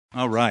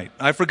All right.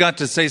 I forgot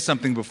to say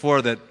something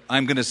before that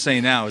I'm going to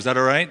say now. Is that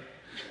all right?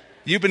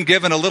 You've been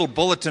given a little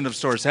bulletin of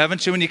sorts,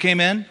 haven't you, when you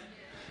came in?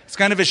 It's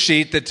kind of a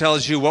sheet that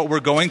tells you what we're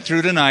going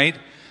through tonight,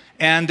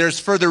 and there's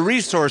further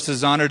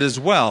resources on it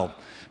as well,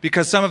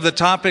 because some of the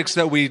topics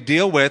that we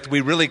deal with, we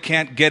really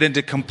can't get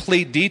into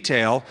complete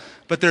detail,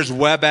 but there's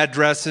web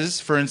addresses.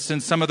 For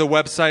instance, some of the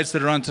websites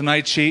that are on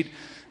tonight's sheet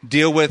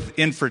deal with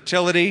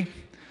infertility,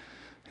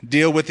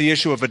 deal with the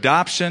issue of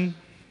adoption,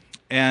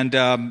 and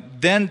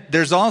then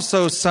there's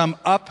also some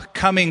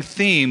upcoming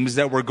themes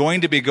that we're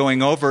going to be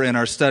going over in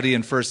our study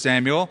in 1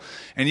 Samuel.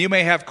 And you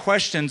may have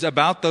questions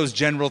about those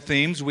general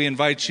themes. We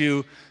invite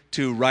you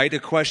to write a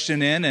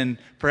question in, and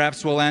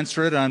perhaps we'll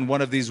answer it on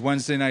one of these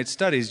Wednesday night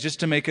studies just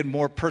to make it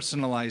more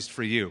personalized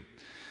for you.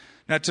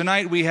 Now,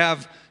 tonight we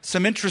have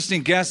some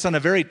interesting guests on a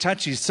very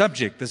touchy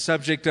subject, the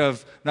subject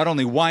of not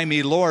only why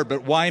me, Lord,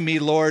 but why me,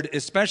 Lord,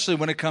 especially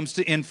when it comes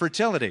to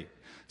infertility,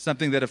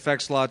 something that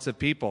affects lots of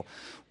people.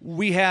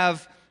 We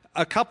have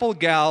a couple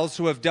gals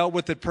who have dealt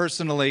with it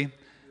personally.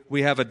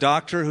 We have a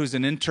doctor who's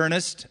an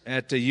internist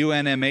at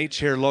UNMH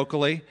here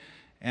locally,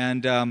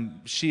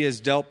 and she has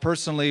dealt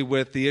personally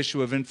with the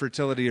issue of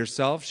infertility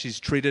herself. She's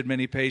treated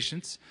many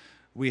patients.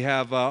 We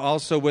have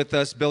also with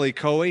us Billy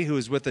Coey, who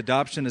is with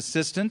Adoption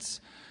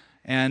Assistance,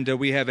 and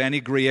we have Annie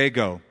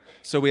Griego.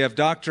 So we have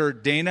Dr.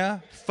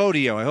 Dana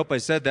Fodio, I hope I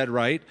said that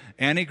right,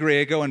 Annie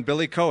Griego, and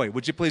Billy Coey.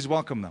 Would you please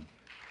welcome them?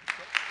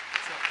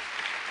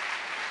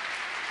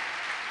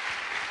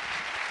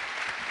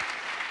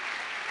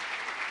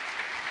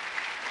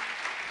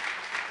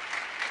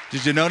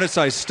 Did you notice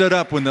I stood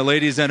up when the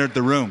ladies entered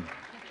the room?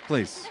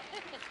 Please.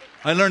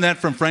 I learned that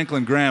from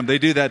Franklin Graham. They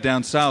do that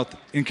down south.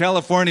 In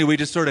California, we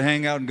just sort of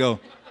hang out and go,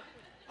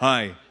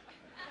 hi.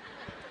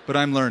 But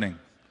I'm learning.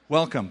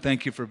 Welcome.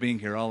 Thank you for being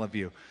here, all of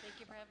you. Thank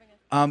you for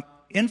having us.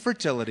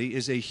 Infertility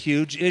is a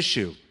huge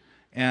issue.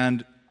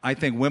 And I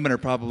think women are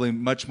probably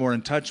much more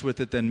in touch with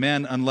it than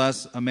men,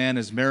 unless a man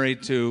is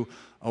married to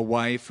a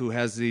wife who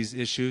has these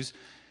issues.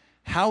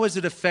 How has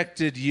it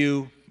affected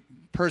you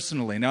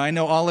personally? Now, I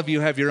know all of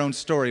you have your own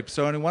story,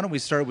 so why don't we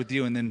start with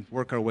you and then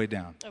work our way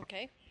down?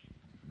 Okay.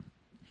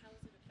 How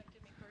has it affected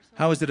me personally?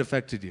 How has it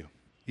affected you?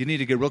 You need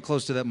to get real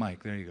close to that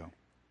mic. There you go.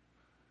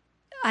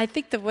 I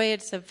think the way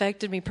it's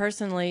affected me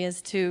personally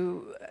is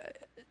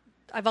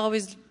I've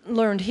always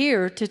learned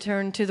here to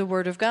turn to the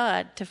Word of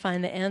God to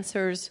find the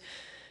answers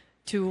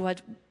to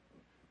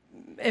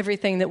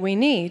everything that we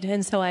need.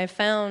 And so I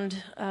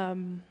found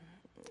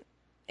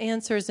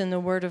answers in the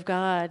Word of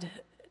God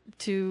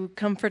to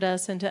comfort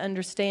us and to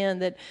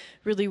understand that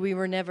really we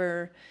were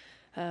never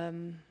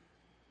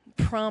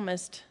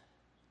promised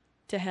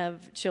to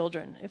have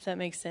children, if that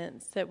makes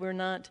sense, that we're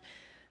not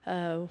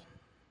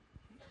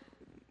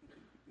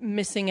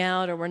missing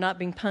out or we're not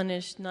being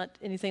punished, not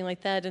anything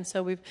like that. And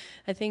so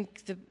I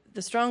think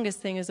the strongest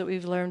thing is that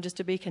we've learned just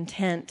to be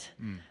content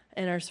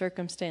in our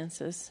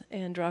circumstances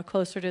and draw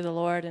closer to the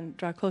Lord and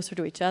draw closer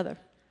to each other.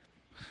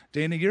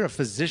 Dana, you're a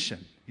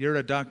physician. You're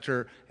a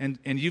doctor, and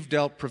you've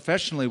dealt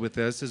professionally with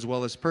this as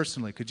well as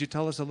personally. Could you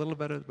tell us a little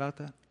bit about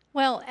that?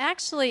 Well,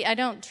 actually, I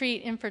don't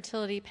treat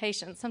infertility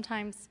patients.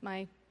 Sometimes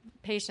my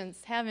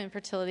patients have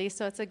infertility,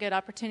 so it's a good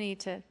opportunity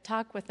to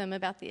talk with them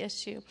about the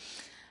issue.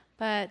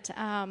 But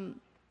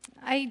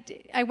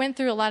I went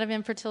through a lot of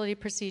infertility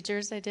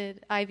procedures. I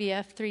did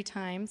IVF 3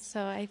 times,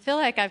 so I feel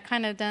like I've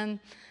kind of done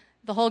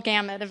the whole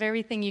gamut of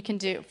everything you can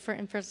do for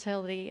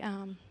infertility.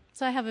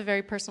 So I have a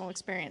very personal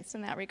experience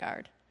in that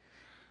regard.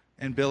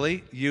 And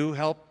Billy, you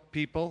help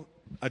people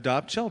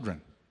adopt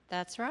children.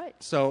 That's right.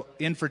 So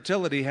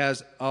infertility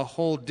has a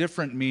whole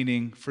different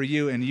meaning for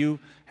you, and you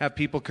have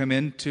people come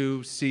in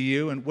to see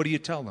you, and what do you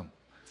tell them?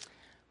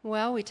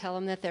 Well, we tell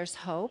them that there's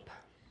hope,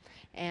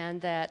 and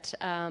that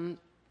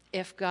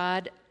if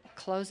God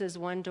closes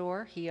one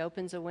door, He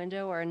opens a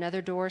window or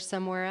another door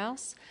somewhere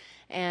else.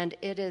 And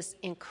it is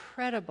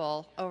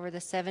incredible over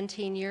the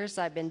 17 years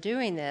I've been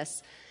doing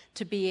this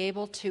to be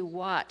able to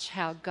watch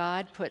how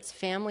God puts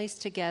families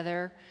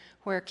together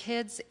where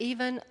kids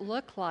even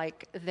look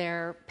like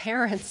their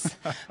parents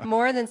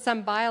more than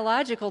some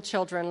biological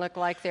children look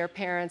like their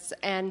parents.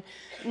 And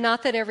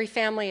not that every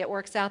family it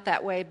works out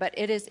that way, but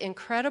it is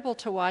incredible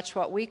to watch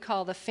what we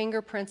call the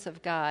fingerprints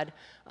of God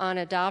on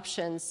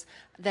adoptions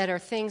that are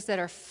things that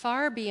are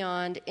far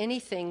beyond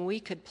anything we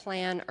could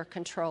plan or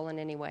control in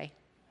any way.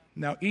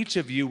 Now, each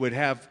of you would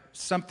have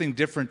something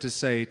different to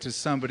say to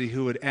somebody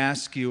who would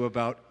ask you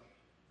about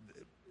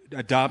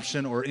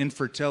adoption or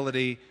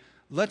infertility.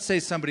 Let's say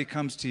somebody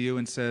comes to you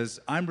and says,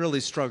 I'm really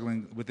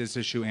struggling with this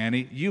issue,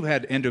 Annie. You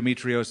had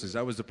endometriosis.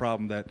 That was the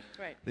problem that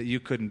you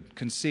couldn't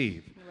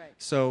conceive. Right.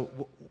 So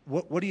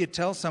what do you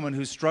tell someone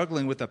who's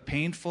struggling with a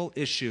painful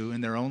issue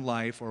in their own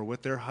life or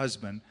with their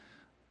husband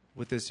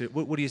with this?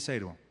 What do you say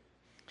to them?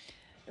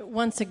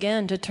 Once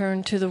again, to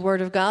turn to the Word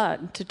of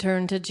God, to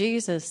turn to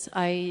Jesus.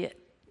 At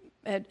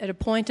a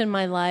point in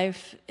my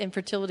life,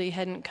 infertility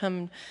hadn't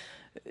come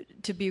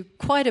to be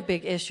quite a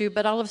big issue,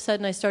 but all of a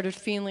sudden I started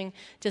feeling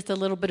just a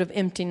little bit of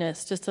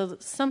emptiness, just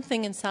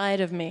something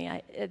inside of me,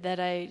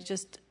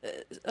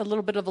 a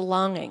little bit of a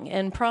longing.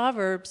 And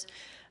Proverbs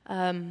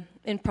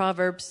In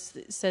Proverbs,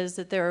 it says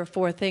that there are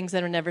 4 things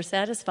that are never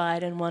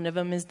satisfied, and one of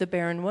them is the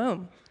barren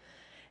womb.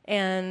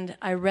 And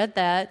I read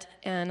that,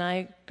 and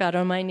I got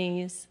on my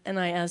knees, and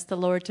I asked the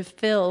Lord to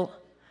fill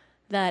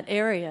that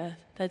area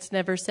that's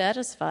never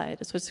satisfied.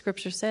 That's what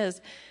Scripture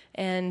says.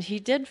 And He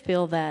did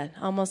fill that,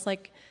 almost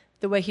like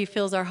the way He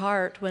fills our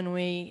heart when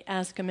we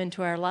ask Him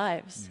into our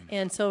lives.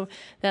 And so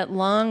that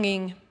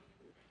longing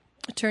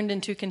turned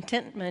into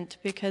contentment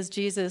because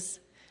Jesus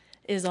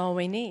is all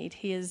we need.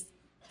 He is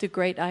the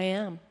great I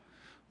am.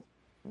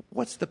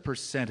 What's the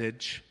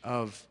percentage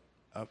of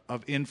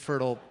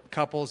infertile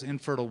couples,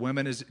 infertile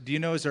women? Do you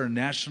know, is there a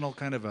national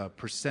kind of a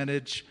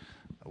percentage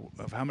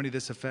of how many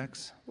this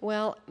affects?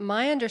 Well,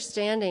 my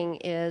understanding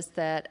is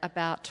that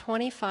about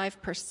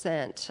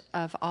 25%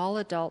 of all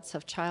adults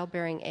of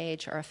childbearing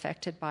age are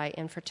affected by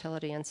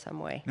infertility in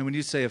some way. Now, when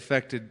you say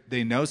affected,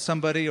 they know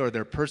somebody or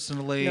they're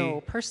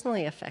personally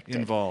personally affected.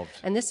 Involved.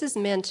 And this is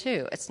men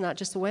too. It's not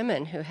just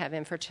women who have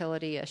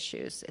infertility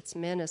issues. It's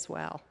men as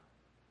well.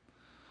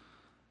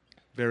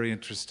 Very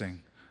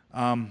interesting.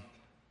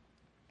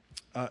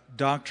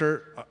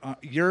 Doctor,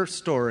 your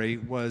story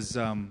was,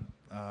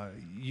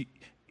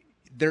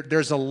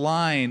 there's a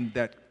line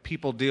that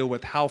people deal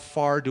with. How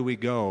far do we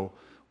go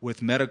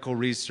with medical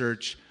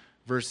research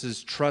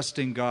versus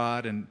trusting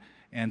God?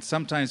 And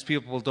sometimes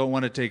people don't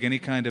want to take any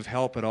kind of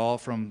help at all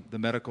from the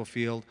medical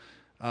field.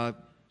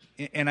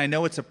 And I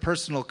know it's a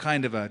personal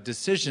kind of a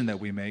decision that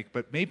we make,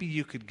 but maybe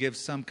you could give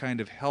some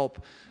kind of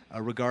help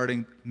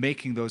regarding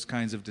making those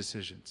kinds of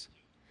decisions.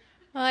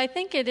 Well, I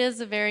think it is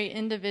a very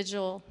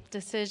individual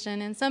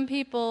decision, and some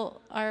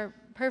people are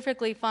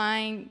perfectly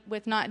fine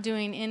with not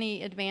doing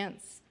any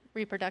advanced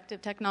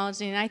reproductive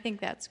technology, and I think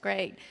that's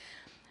great.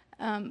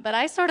 But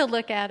I sort of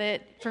look at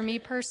it, for me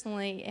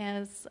personally,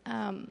 as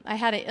I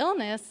had an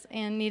illness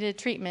and needed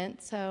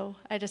treatment, so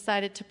I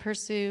decided to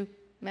pursue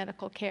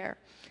medical care.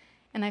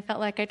 And I felt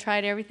like I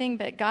tried everything,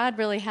 but God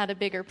really had a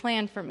bigger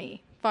plan for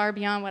me, far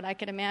beyond what I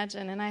could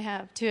imagine. And I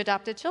have 2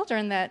 adopted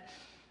children that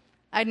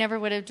I never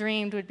would have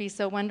dreamed would be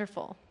so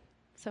wonderful.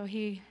 So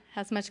He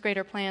has much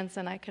greater plans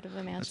than I could have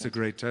imagined. That's a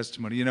great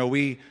testimony. You know,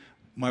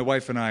 my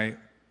wife and I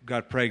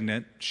got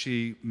pregnant.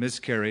 She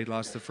miscarried,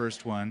 lost the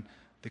first one.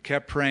 They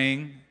kept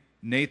praying.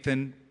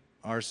 Nathan,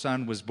 our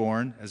son, was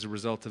born as a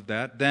result of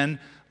that. Then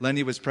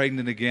Lenny was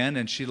pregnant again,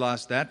 and she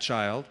lost that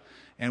child.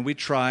 And we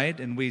tried,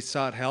 and we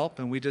sought help,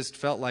 and we just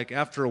felt like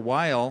after a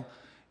while,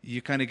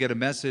 you kind of get a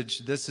message,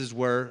 this is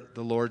where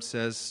the Lord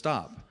says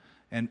stop.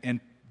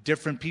 And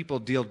different people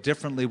deal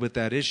differently with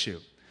that issue.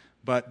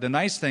 But the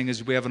nice thing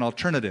is we have an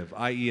alternative,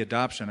 i.e.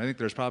 adoption. I think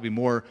there's probably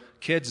more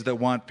kids that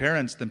want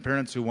parents than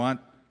parents who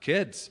want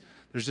kids.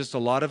 There's just a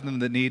lot of them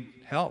that need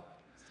help.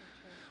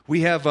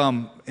 We have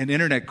an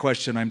internet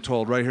question, I'm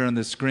told, right here on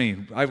the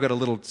screen. I've got a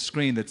little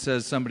screen that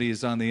says somebody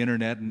is on the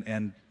internet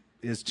and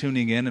is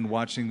tuning in and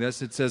watching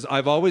this. It says,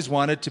 I've always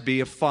wanted to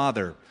be a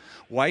father.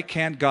 Why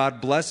can't God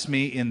bless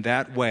me in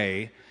that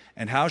way?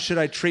 And how should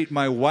I treat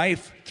my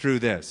wife through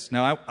this?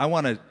 Now, I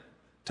want to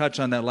touch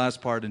on that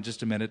last part in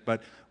just a minute,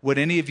 but would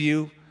any of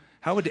you,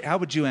 how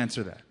would you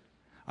answer that?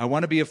 I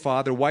want to be a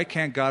father. Why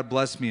can't God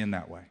bless me in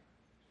that way?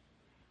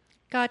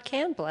 God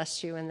can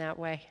bless you in that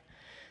way.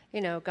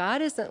 You know,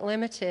 God isn't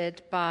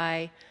limited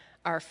by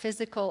our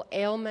physical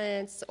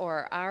ailments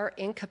or our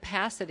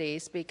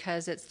incapacities,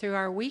 because it's through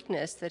our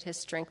weakness that His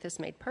strength is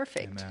made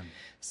perfect. Amen.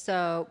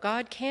 So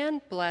God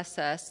can bless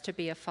us to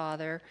be a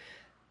father.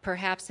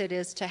 Perhaps it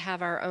is to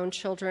have our own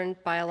children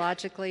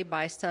biologically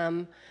by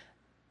some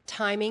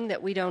timing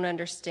that we don't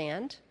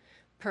understand.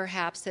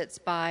 Perhaps it's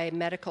by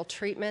medical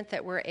treatment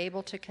that we're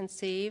able to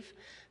conceive.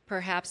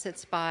 Perhaps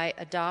it's by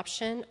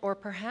adoption, or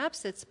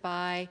perhaps it's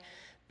by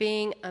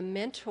being a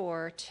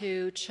mentor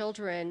to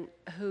children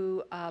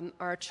who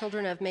are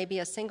children of maybe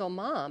a single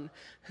mom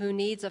who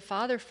needs a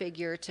father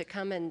figure to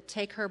come and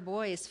take her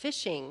boys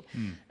fishing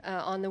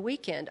on the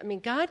weekend. I mean,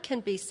 God can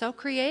be so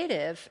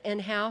creative in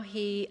how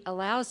He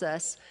allows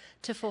us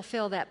to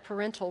fulfill that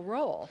parental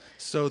role.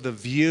 So the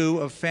view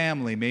of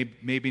family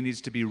maybe needs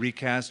to be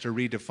recast or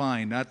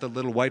redefined, not the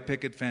little white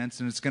picket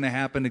fence, and it's going to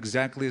happen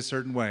exactly a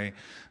certain way,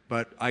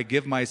 but I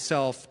give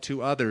myself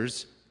to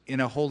others in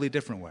a wholly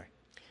different way.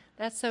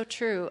 That's so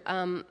true.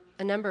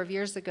 A number of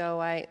years ago,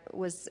 I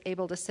was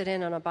able to sit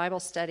in on a Bible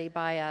study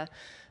by a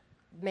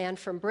man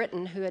from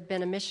Britain who had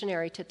been a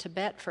missionary to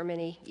Tibet for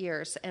many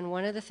years. And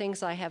one of the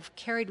things I have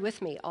carried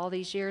with me all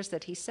these years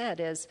that he said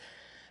is,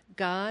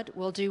 God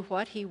will do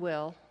what He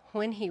will,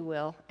 when He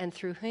will, and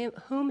through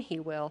whom He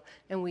will,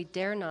 and we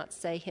dare not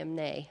say Him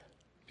nay.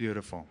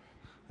 Beautiful.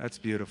 That's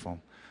beautiful.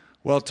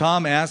 Well,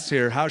 Tom asks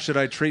here, how should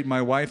I treat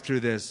my wife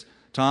through this?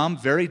 Tom,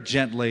 very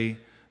gently,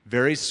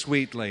 very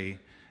sweetly,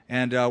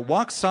 and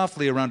walk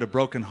softly around a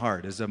broken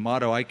heart is a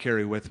motto I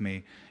carry with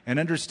me. And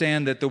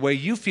understand that the way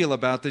you feel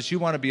about this, you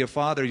want to be a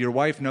father. Your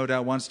wife, no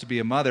doubt, wants to be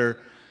a mother.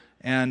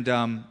 And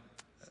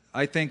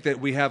I think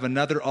that we have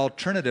another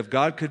alternative.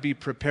 God could be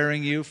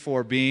preparing you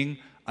for being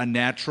a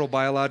natural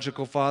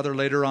biological father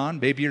later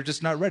on. Maybe you're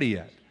just not ready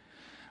yet.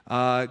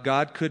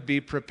 God could be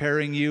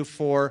preparing you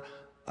for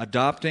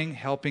adopting,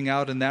 helping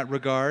out in that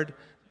regard.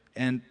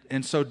 And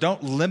so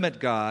don't limit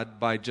God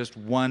by just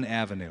one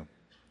avenue.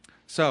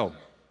 So,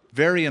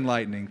 very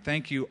enlightening.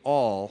 Thank you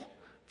all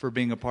for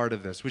being a part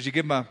of this. Would you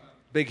give them a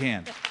big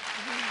hand? God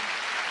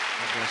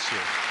bless you.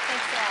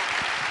 Thanks a lot.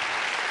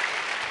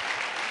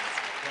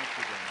 Thank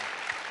you, Dana.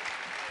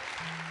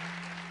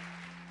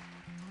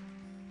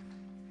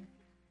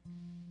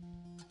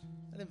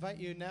 I'd invite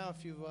you now,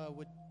 if you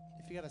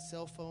got a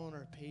cell phone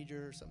or a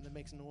pager or something that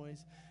makes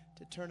noise,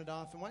 to turn it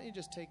off. And why don't you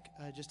just take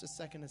just a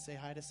second and say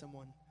hi to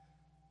someone?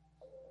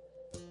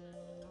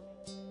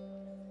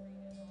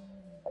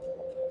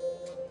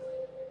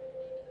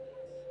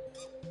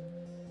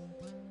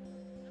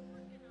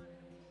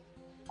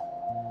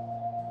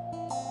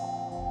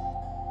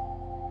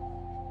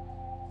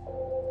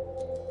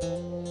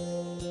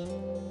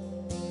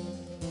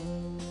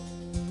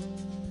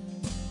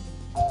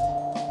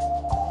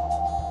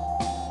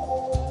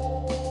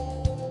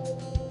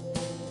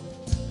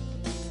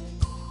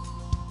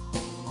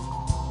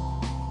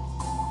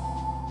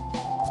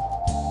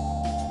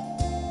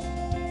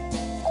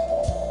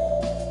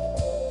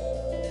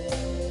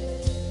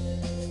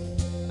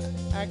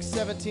 Acts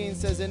 17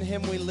 says, in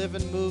him we live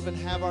and move and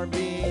have our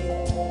being,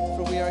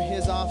 for we are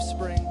his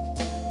offspring.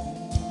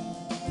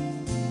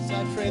 So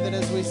I pray that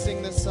as we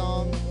sing this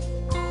song,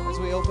 as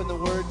we open the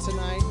word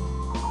tonight,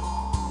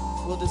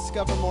 we'll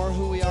discover more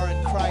who we are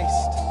in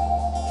Christ.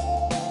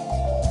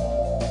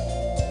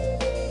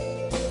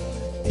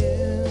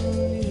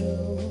 In you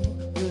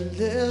we're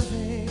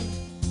living,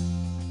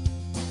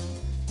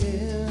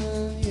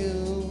 in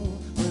you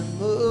we're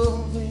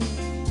moving,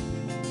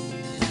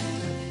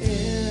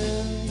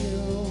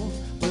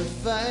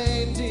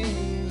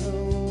 finding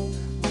who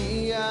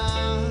we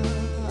are.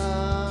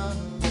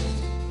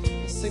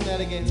 Sing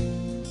that again.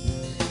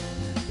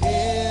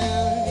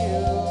 In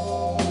you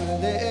we're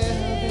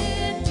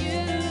living,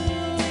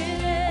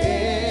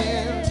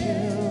 in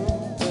you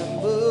we're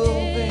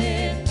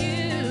moving,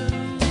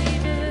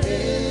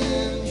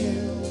 in you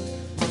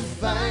we're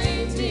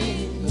finding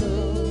who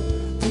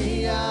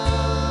we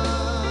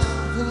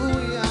are.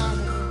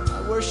 I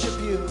worship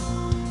you,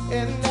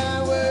 and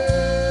I worship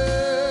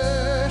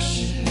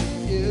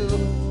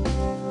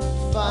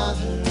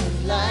Father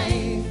of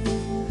life,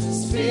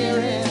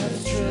 Spirit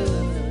of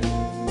truth,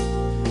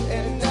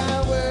 and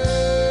I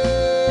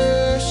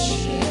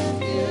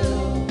worship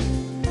you.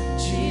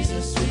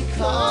 Jesus, we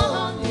call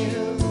on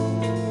you,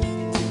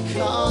 we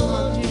call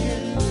on you.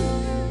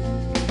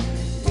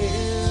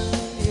 In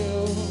you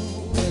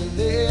we're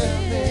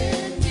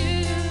living, in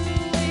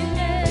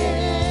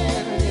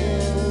you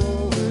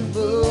we're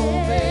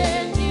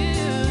moving, in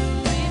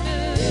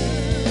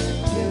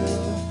you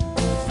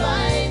we're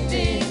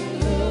finding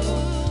who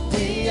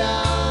we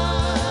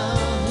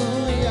are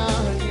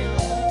in you.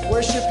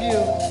 Worship you,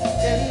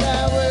 and I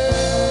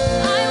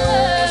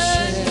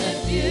worship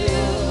you,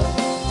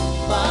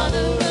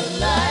 Father of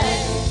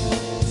life,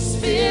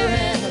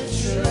 Spirit of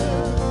truth,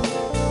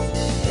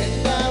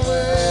 and I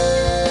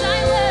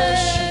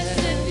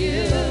worship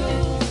you.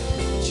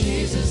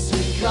 Jesus,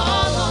 we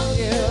call on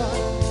you,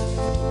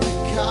 we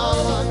call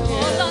on you,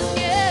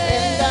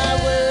 and I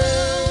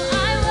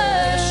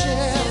worship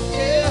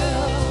you,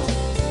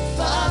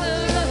 Father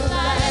of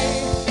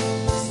life,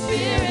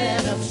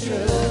 Spirit of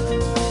truth,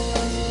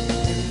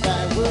 and I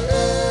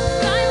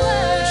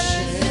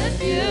worship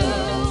you.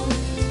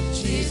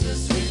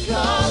 Jesus, we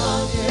call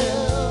on you,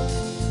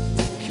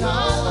 we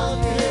call on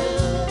you,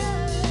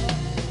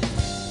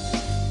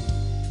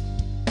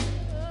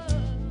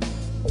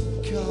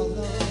 call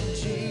on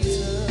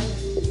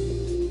Jesus.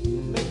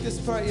 Make this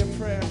part your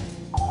prayer.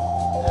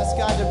 Ask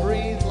God to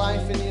breathe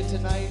life in you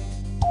tonight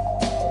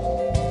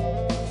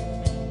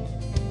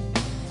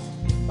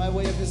by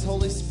way of his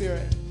Holy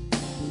Spirit.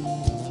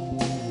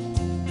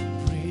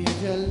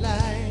 Breathe your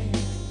life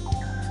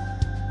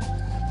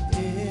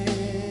in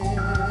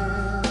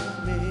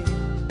me.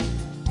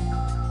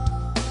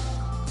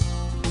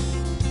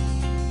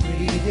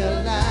 Breathe your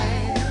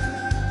life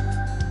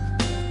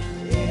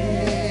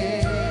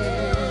in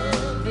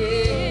me.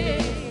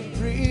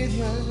 Breathe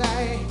your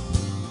life.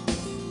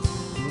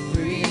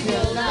 Breathe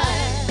your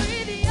life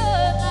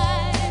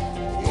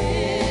in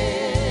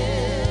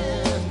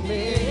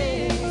me.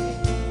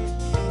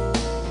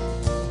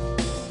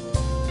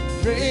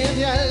 Breathe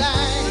your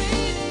life.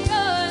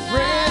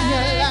 Breathe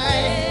your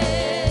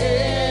life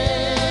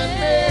in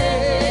me.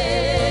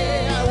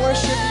 I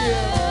worship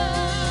you,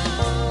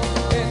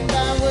 and I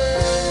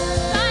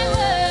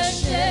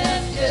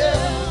worship you,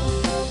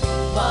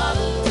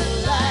 Father of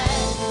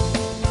life,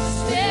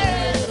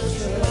 Spirit of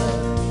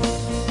truth,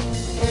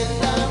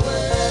 and I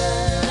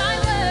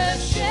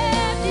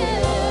worship you.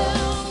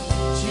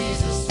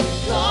 Jesus, we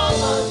call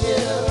on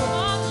you.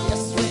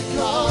 Yes, we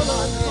call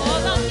on you.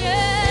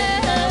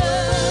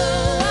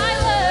 I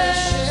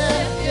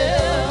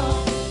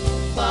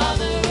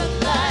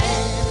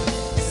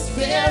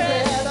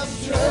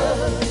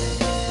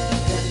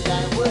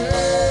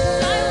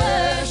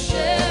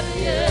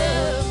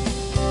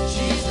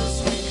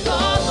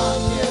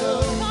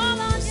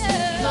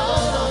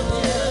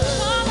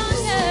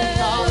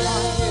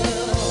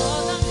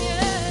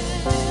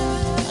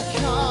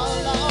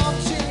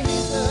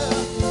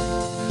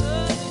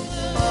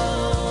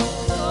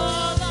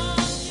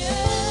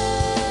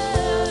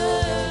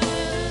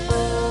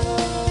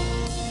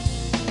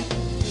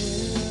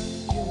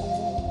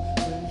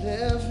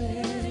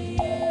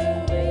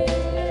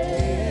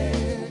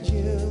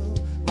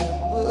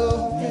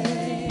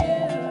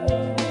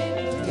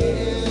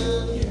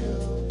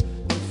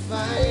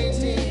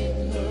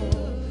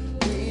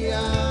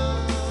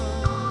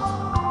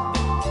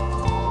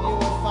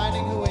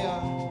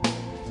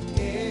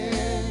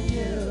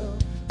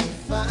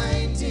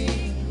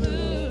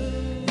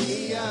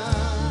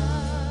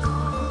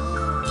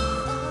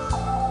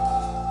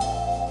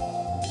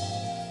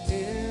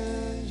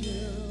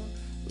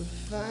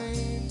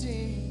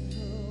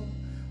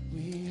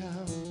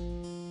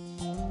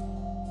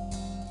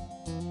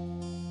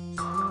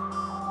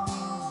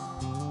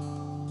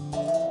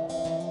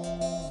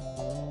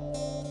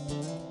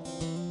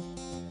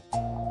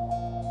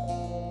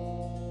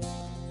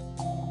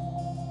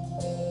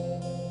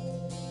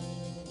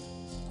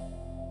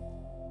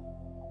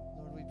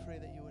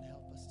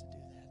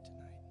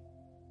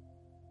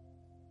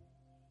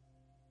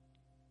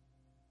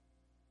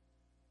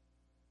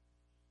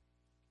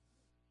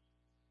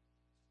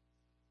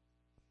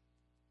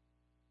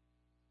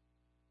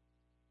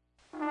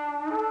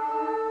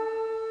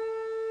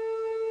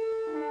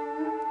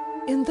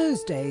In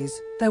those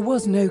days, there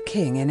was no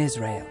king in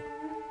Israel.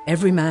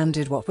 Every man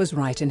did what was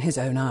right in his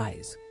own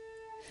eyes.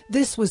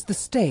 This was the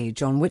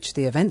stage on which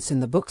the events in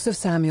the books of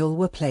Samuel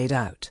were played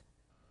out.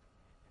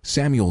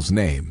 Samuel's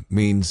name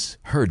means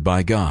heard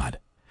by God.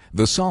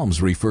 The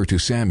Psalms refer to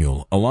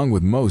Samuel, along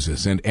with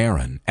Moses and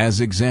Aaron,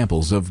 as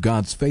examples of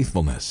God's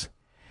faithfulness.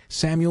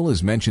 Samuel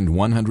is mentioned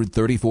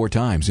 134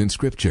 times in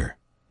Scripture.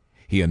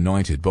 He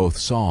anointed both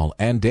Saul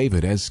and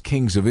David as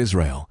kings of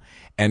Israel,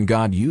 and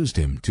God used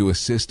him to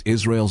assist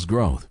Israel's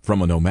growth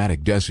from a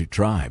nomadic desert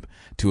tribe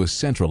to a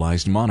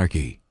centralized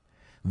monarchy.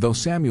 Though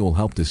Samuel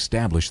helped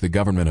establish the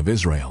government of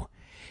Israel,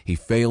 he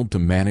failed to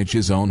manage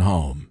his own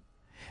home,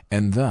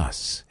 and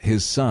thus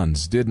his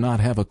sons did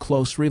not have a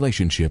close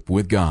relationship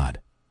with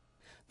God.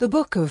 The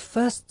book of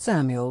 1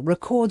 Samuel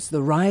records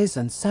the rise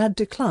and sad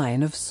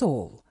decline of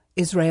Saul,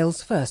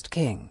 Israel's first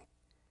king.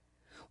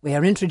 We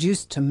are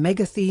introduced to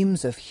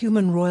mega-themes of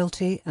human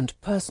royalty and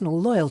personal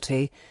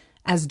loyalty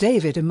as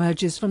David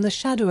emerges from the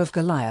shadow of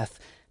Goliath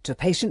to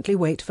patiently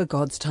wait for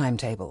God's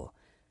timetable,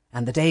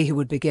 and the day he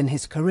would begin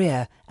his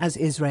career as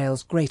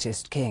Israel's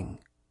greatest king.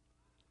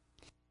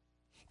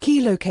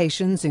 Key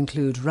locations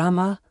include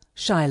Ramah,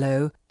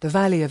 Shiloh, the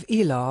valley of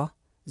Elah,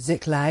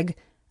 Ziklag,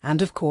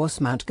 and of course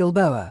Mount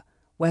Gilboa,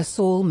 where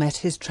Saul met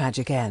his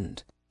tragic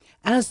end.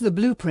 As the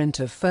blueprint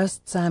of 1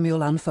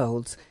 Samuel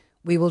unfolds,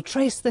 we will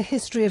trace the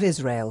history of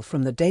Israel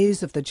from the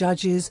days of the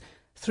judges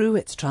through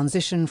its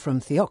transition from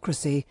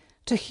theocracy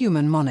to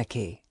human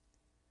monarchy.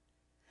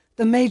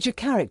 The major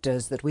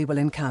characters that we will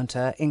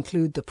encounter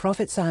include the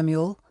prophet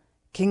Samuel,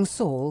 King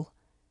Saul,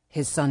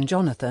 his son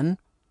Jonathan,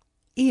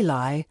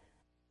 Eli,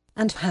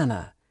 and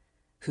Hannah,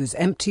 whose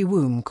empty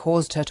womb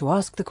caused her to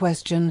ask the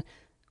question,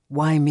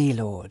 "Why me,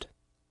 Lord?"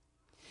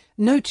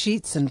 Note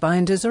sheets and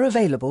binders are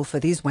available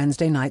for these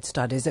Wednesday night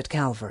studies at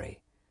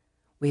Calvary.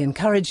 We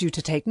encourage you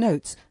to take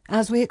notes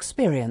as we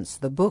experience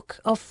the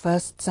book of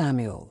 1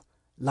 Samuel,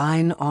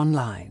 line on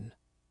line.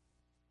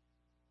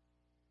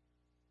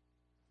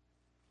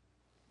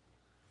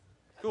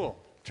 Cool.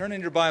 Turn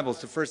in your Bibles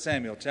to 1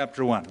 Samuel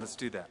chapter 1. Let's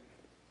do that.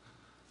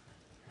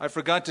 I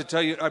forgot to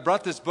tell you, I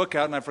brought this book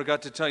out and I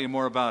forgot to tell you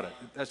more about it.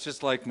 That's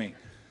just like me.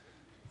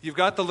 You've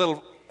got the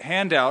little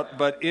handout,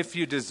 but if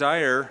you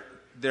desire,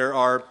 there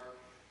are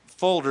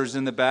folders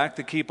in the back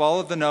to keep all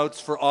of the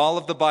notes for all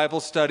of the Bible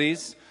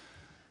studies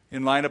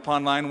in line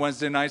upon line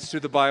Wednesday nights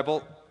through the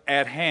Bible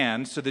at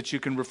hand so that you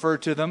can refer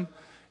to them.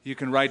 You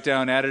can write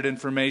down added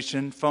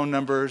information, phone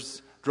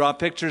numbers, draw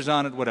pictures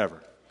on it,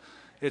 whatever.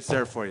 It's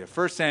there for you.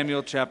 1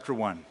 Samuel chapter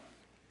 1.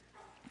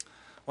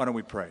 Why don't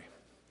we pray?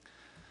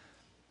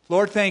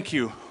 Lord, thank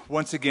you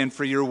once again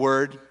for your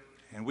word.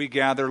 And we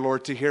gather,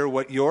 Lord, to hear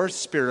what your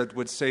Spirit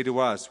would say to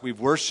us. We've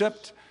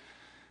worshiped.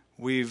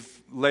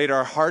 We've laid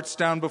our hearts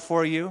down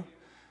before you.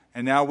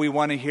 And now we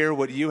want to hear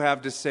what you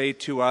have to say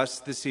to us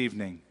this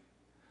evening.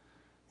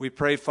 We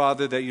pray,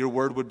 Father, that your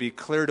word would be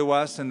clear to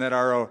us and that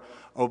our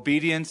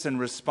obedience and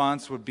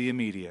response would be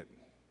immediate.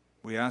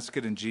 We ask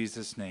it in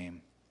Jesus'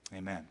 name.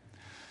 Amen.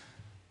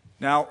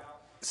 Now,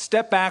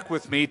 step back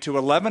with me to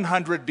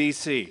 1100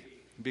 BC,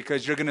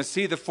 because you're going to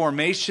see the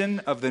formation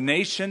of the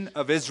nation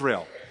of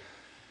Israel.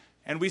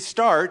 And we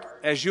start,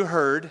 as you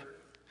heard,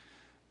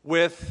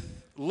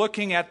 with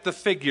looking at the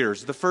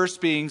figures. The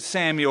first being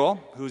Samuel,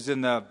 who's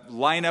in the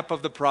lineup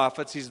of the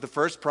prophets. He's the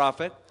first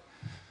prophet.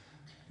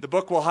 The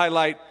book will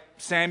highlight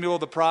Samuel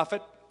the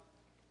prophet,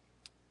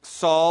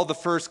 Saul the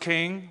first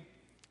king,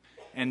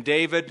 and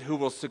David who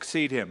will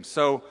succeed him.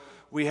 So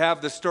we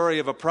have the story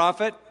of a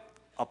prophet,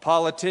 a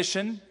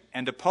politician,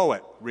 and a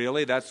poet,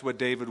 really. That's what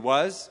David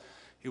was.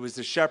 He was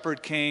the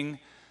shepherd king,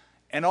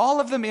 and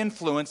all of them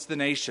influenced the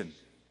nation.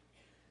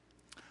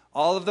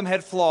 All of them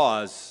had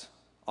flaws.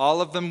 All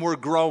of them were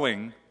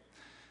growing.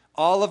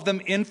 All of them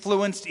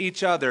influenced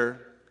each other,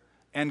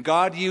 and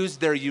God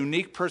used their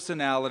unique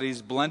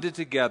personalities blended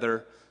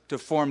together to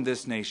form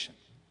this nation.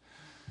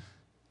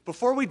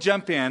 Before we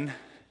jump in,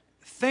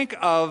 think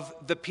of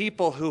the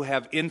people who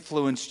have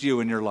influenced you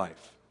in your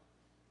life.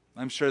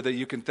 I'm sure that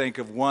you can think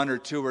of one or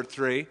two or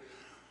three.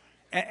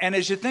 And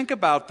as you think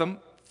about them,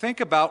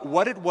 think about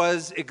what it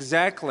was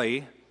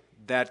exactly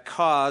that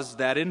caused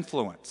that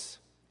influence.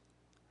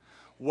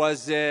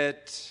 Was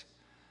it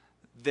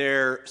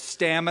their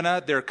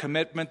stamina, their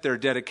commitment, their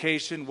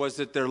dedication? Was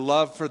it their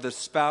love for the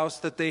spouse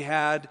that they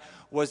had?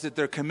 Was it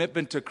their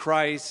commitment to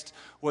Christ?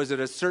 Was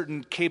it a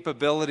certain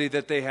capability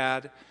that they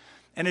had?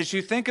 And as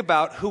you think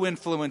about who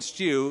influenced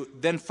you,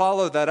 then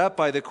follow that up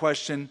by the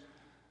question,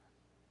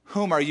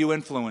 whom are you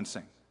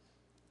influencing?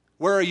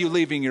 Where are you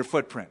leaving your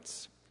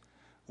footprints?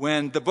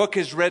 When the book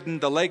is written,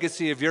 the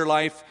legacy of your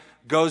life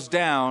goes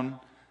down,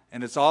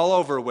 and it's all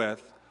over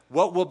with,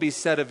 what will be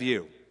said of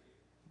you?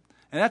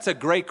 And that's a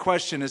great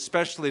question,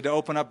 especially to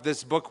open up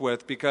this book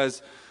with,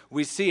 because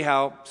we see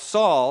how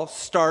Saul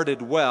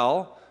started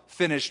well,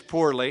 finished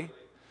poorly.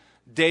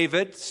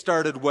 David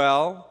started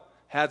well,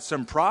 had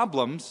some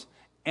problems,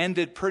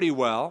 ended pretty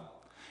well.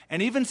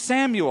 And even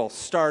Samuel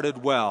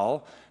started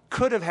well,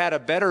 could have had a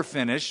better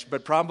finish,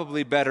 but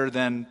probably better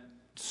than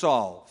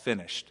Saul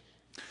finished.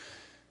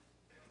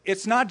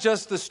 It's not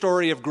just the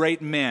story of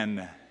great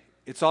men.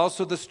 It's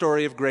also the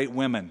story of great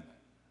women.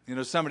 You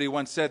know, somebody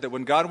once said that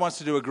when God wants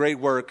to do a great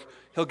work,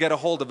 he'll get a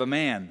hold of a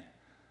man.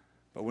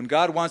 But when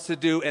God wants to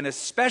do an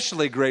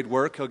especially great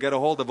work, he'll get a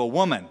hold of a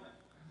woman.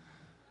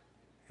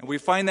 And we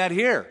find that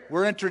here.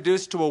 We're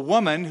introduced to a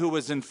woman who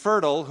was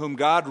infertile, whom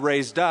God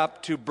raised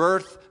up to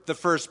birth the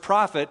first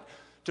prophet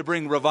to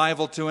bring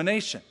revival to a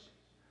nation.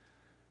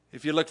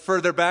 If you look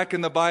further back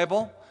in the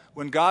Bible,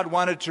 when God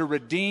wanted to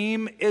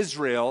redeem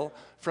Israel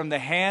from the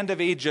hand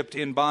of Egypt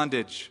in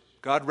bondage,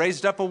 God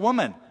raised up a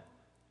woman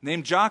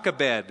named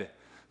Jochebed,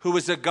 who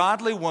was a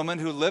godly woman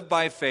who lived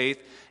by faith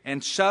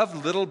and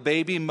shoved little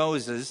baby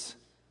Moses.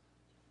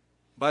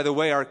 By the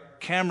way, our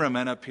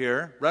cameraman up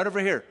here, right over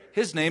here,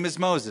 his name is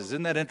Moses.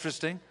 Isn't that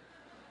interesting?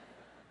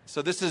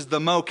 So this is the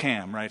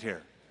Mo-Cam right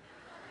here.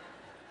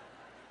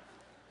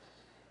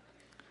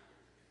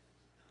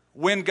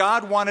 When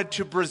God wanted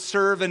to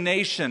preserve a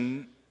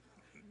nation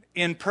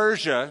in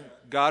Persia,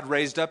 God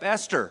raised up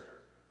Esther,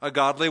 a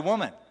godly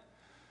woman.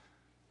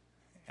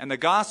 And the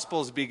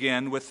Gospels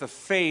begin with the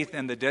faith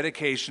and the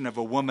dedication of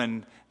a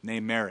woman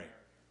named Mary.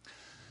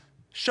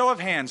 Show of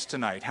hands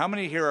tonight. How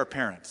many here are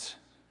parents?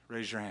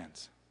 Raise your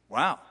hands.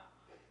 Wow,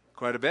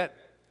 quite a bit.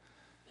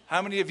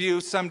 How many of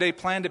you someday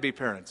plan to be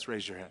parents?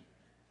 Raise your hand.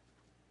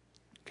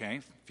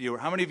 Okay, fewer.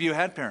 How many of you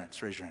had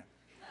parents? Raise your hand.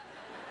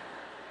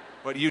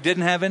 What, you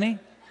didn't have any?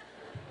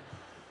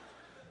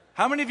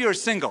 How many of you are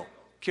single?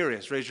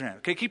 Curious, raise your hand.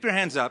 Okay, keep your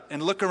hands up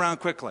and look around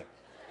quickly.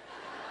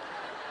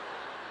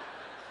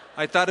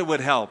 I thought it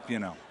would help, you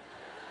know.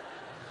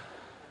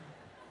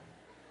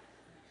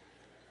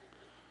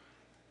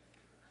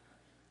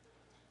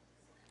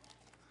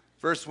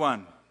 Verse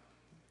 1.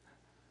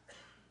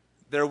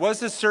 There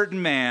was a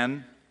certain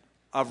man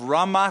of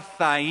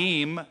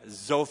Ramathaim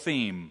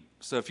Zophim.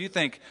 So if you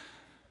think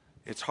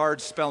it's hard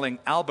spelling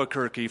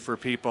Albuquerque for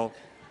people,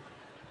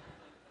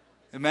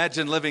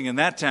 imagine living in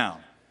that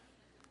town.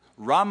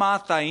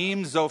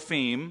 Ramathaim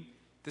Zophim.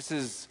 This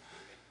is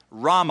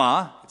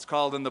Ramah, it's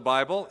called in the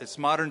Bible. It's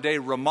modern-day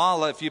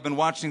Ramallah. If you've been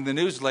watching the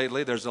news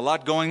lately, there's a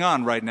lot going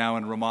on right now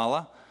in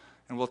Ramallah.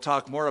 And we'll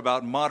talk more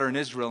about modern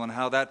Israel and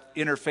how that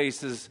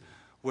interfaces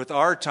with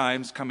our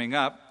times coming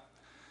up.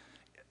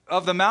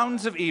 Of the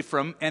mountains of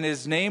Ephraim, and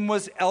his name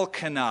was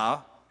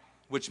Elkanah,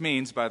 which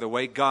means, by the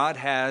way, God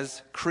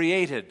has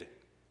created.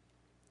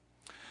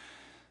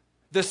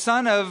 The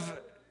son of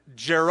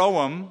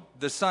Jeroam,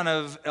 the son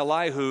of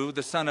Elihu,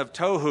 the son of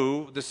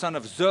Tohu, the son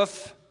of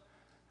Zuph,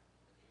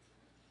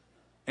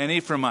 an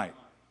Ephraimite.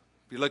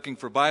 If you're looking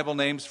for Bible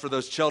names for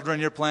those children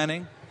you're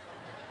planning,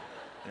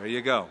 there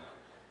you go.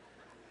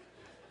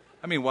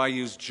 I mean, why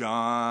use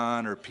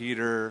John or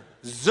Peter?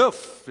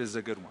 Zuph is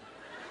a good one.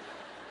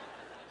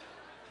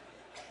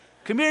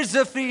 Come here,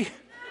 Zuffy.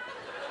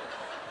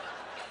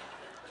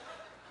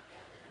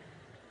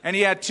 And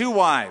he had 2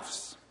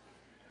 wives.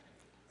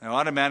 Now,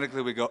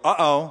 automatically we go,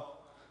 uh-oh,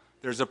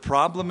 there's a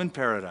problem in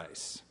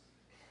paradise.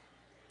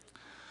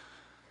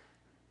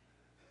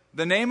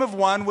 The name of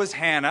one was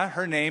Hannah.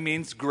 Her name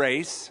means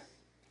grace.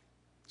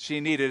 She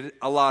needed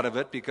a lot of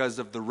it because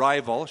of the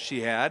rival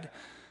she had.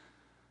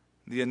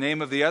 The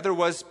name of the other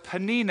was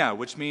Peninnah,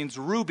 which means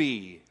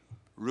ruby,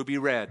 ruby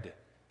red.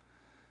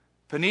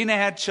 Peninnah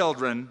had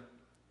children,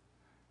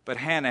 but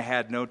Hannah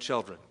had no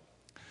children.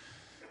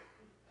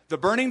 The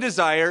burning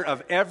desire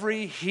of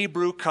every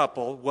Hebrew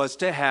couple was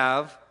to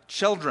have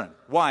children.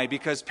 Why?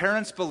 Because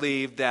parents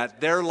believed that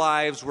their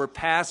lives were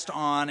passed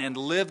on and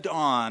lived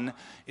on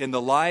in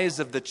the lives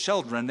of the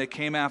children that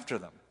came after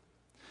them.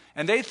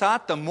 And they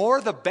thought the more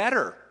the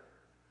better.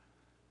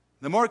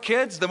 The more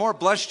kids, the more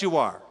blessed you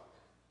are.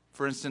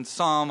 For instance,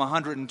 Psalm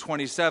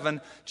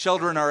 127,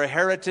 children are a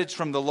heritage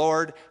from the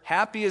Lord.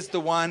 Happy is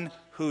the one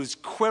whose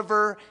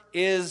quiver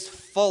is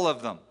full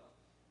of them.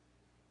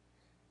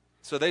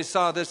 So they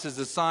saw this as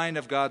a sign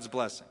of God's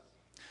blessing.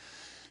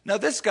 Now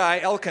this guy,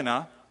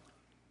 Elkanah,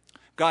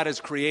 God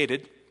has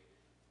created,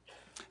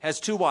 has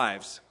 2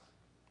 wives.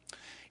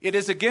 It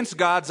is against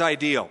God's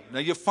ideal. Now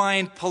you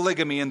find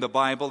polygamy in the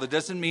Bible. It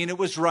doesn't mean it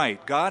was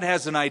right. God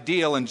has an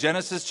ideal in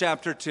Genesis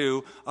chapter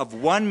 2 of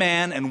 1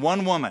 man and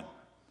 1 woman.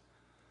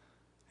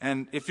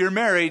 And if you're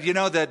married, you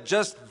know that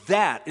just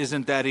that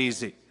isn't that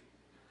easy.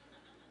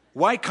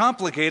 Why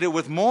complicate it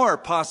with more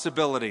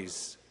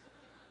possibilities?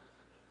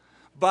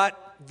 But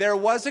there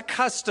was a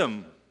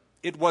custom.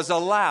 It was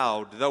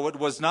allowed, though it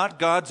was not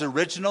God's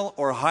original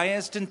or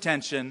highest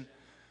intention.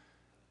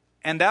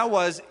 And that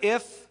was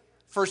if,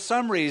 for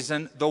some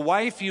reason, the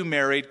wife you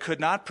married could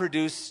not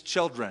produce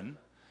children,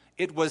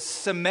 it was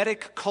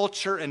Semitic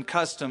culture and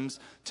customs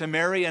to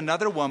marry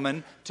another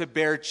woman to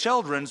bear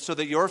children so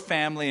that your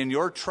family and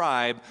your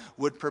tribe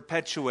would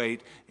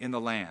perpetuate in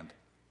the land.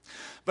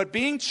 But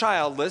being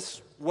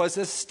childless was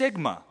a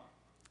stigma.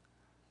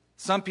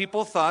 Some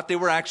people thought they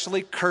were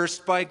actually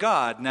cursed by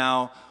God.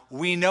 Now,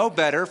 we know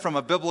better from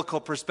a biblical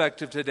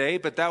perspective today,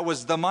 but that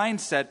was the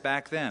mindset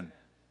back then.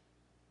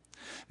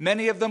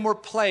 Many of them were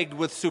plagued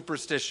with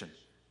superstition.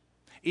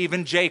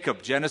 Even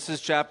Jacob, Genesis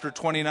chapter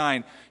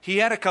 29, he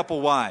had a couple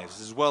wives,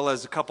 as well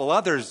as a couple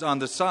others on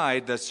the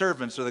side, the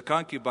servants or the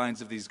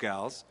concubines of these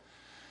gals.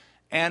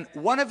 And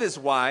one of his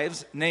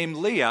wives, named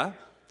Leah,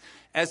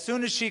 as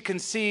soon as she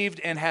conceived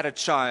and had a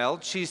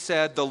child, she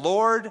said, "The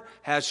Lord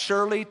has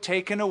surely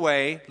taken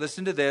away,"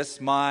 listen to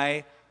this,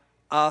 "my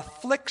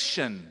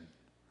affliction."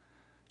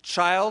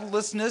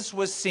 Childlessness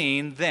was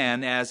seen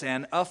then as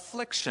an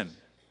affliction.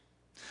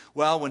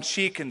 Well, when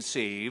she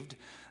conceived,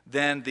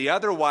 then the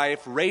other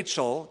wife,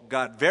 Rachel,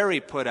 got very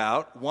put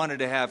out, wanted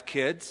to have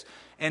kids,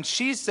 and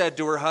she said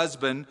to her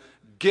husband,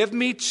 "Give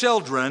me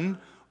children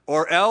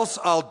or else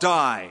I'll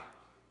die."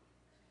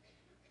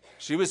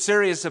 She was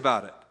serious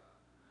about it.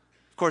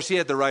 Of course, he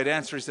had the right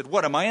answer. He said,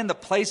 "What, am I in the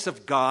place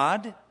of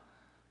God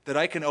that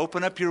I can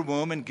open up your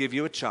womb and give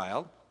you a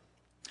child?"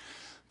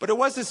 But it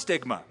was a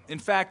stigma. In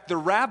fact, the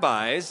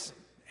rabbis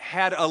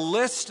had a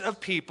list of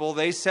people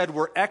they said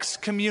were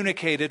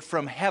excommunicated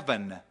from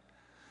heaven.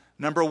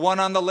 Number 1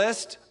 on the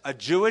list, a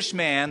Jewish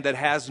man that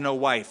has no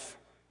wife.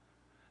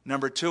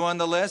 Number 2 on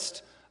the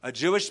list, a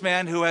Jewish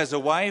man who has a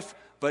wife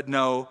but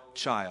no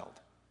child.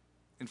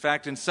 In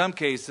fact, in some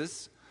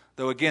cases,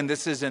 though again,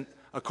 this isn't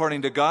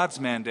according to God's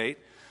mandate,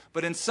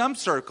 but in some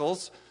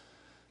circles,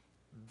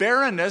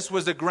 barrenness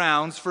was a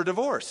grounds for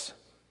divorce.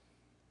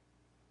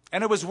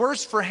 And it was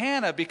worse for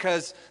Hannah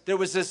because there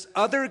was this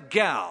other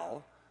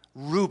gal,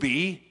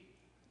 Ruby,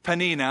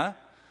 Peninnah,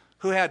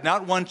 who had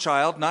not one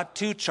child, not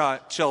two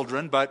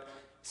children, but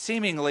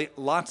seemingly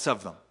lots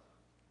of them.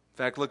 In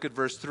fact, look at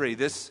verse 3.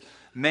 This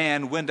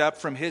man went up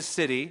from his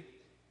city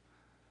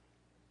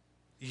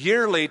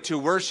yearly to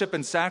worship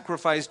and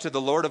sacrifice to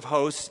the Lord of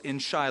hosts in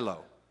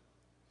Shiloh.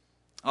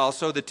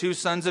 Also, the 2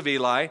 sons of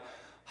Eli,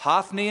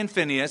 Hophni and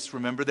Phinehas,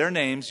 remember their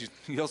names,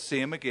 you'll see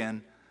them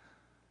again.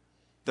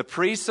 The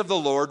priests of the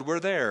Lord were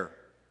there.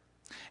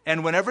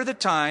 And whenever the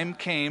time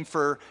came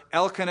for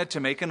Elkanah to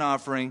make an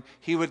offering,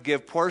 he would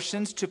give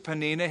portions to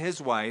Peninnah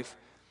his wife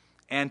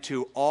and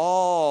to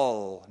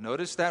all,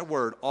 notice that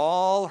word,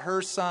 all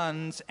her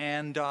sons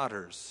and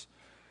daughters.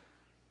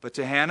 But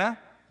to Hannah,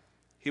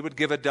 he would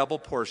give a double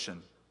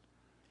portion.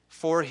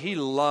 For he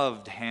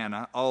loved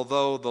Hannah,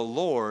 although the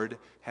Lord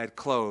had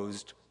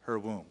closed her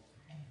womb.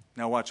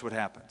 Now watch what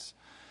happens.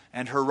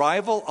 And her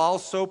rival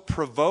also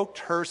provoked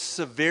her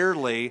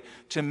severely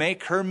to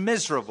make her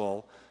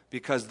miserable,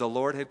 because the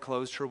Lord had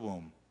closed her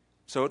womb.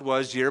 So it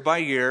was, year by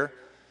year,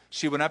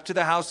 she went up to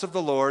the house of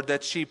the Lord,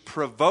 that she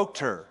provoked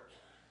her.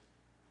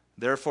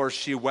 Therefore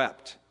she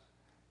wept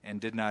and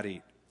did not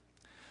eat.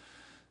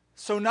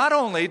 So not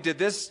only did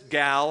this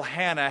gal,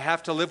 Hannah,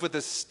 have to live with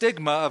the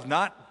stigma of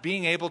not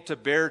being able to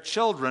bear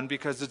children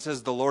because it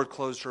says the Lord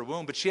closed her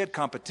womb, but she had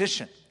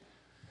competition.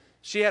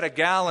 She had a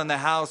gal in the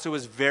house who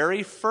was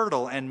very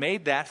fertile and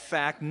made that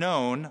fact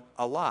known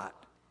a lot.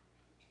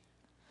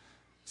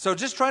 So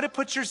just try to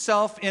put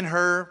yourself in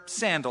her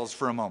sandals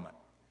for a moment.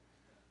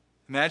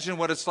 Imagine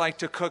what it's like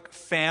to cook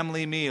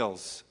family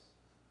meals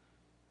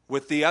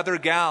with the other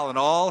gal and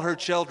all her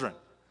children,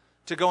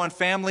 to go on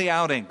family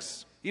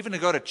outings, even to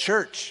go to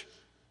church,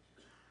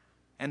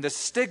 and the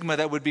stigma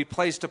that would be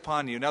placed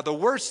upon you. Now, the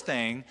worst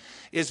thing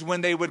is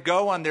when they would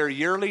go on their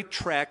yearly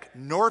trek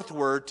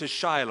northward to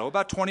Shiloh,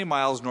 about 20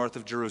 miles north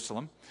of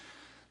Jerusalem.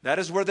 That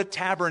is where the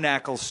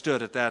tabernacle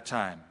stood at that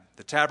time.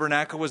 The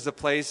tabernacle was the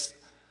place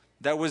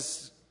that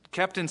was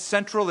kept in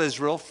central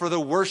Israel for the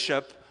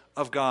worship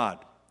of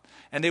God.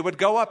 And they would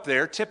go up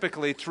there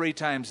typically 3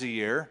 times a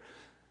year.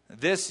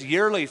 This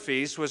yearly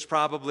feast was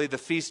probably the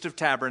Feast of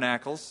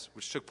Tabernacles,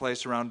 which took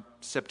place around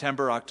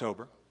September,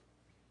 October.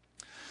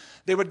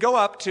 They would go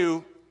up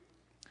to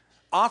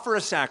offer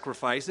a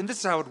sacrifice, and this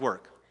is how it would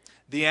work.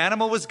 The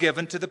animal was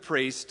given to the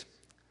priest,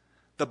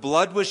 the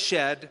blood was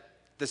shed,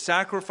 the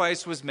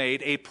sacrifice was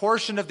made, a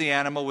portion of the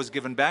animal was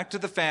given back to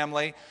the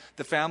family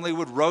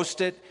would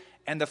roast it,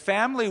 and the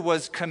family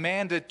was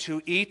commanded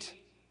to eat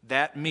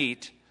that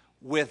meat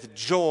with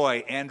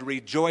joy and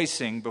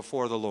rejoicing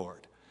before the Lord.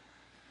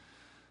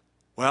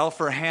 Well,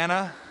 for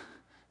Hannah,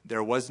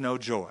 there was no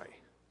joy,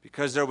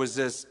 because there was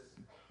this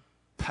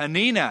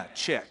Peninnah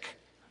chick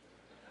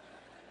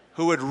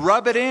who would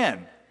rub it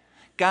in.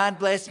 God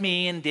bless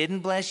me and didn't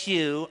bless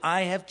you.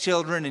 I have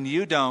children and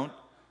you don't.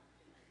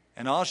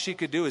 And all she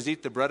could do is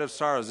eat the bread of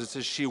sorrows. It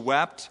says she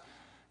wept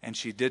and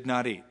she did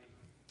not eat.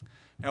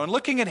 Now, in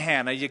looking at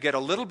Hannah, you get a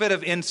little bit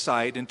of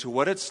insight into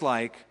what it's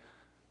like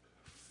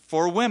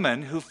for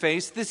women who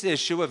face this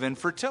issue of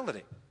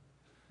infertility.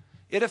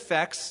 It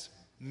affects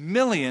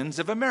millions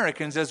of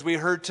Americans, as we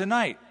heard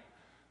tonight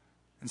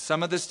in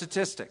some of the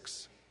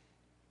statistics.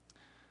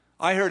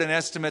 I heard an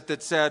estimate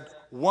that said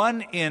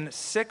 1 in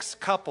 6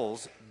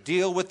 couples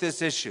deal with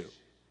this issue,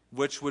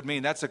 which would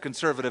mean that's a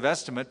conservative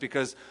estimate,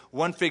 because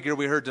one figure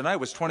we heard tonight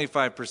was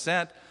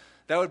 25%.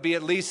 That would be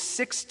at least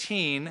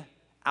 16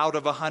 out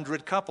of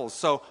 100 couples.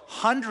 So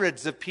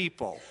hundreds of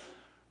people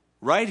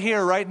right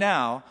here, right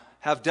now,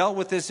 have dealt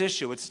with this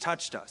issue. It's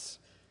touched us.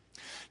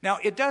 Now,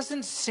 it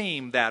doesn't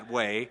seem that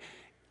way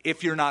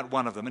if you're not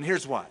one of them. And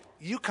here's why.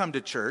 You come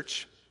to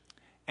church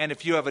And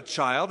if you have a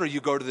child or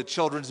you go to the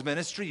children's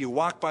ministry, you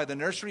walk by the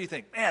nursery, you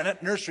think, man,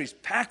 that nursery's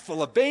packed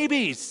full of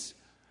babies.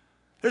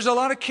 There's a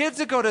lot of kids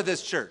that go to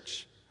this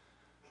church.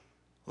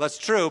 Well, that's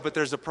true, but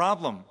there's a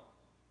problem.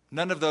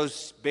 None of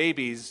those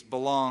babies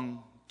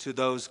belong to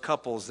those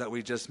couples that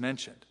we just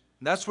mentioned.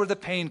 And that's where the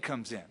pain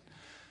comes in.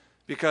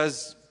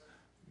 Because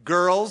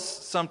girls,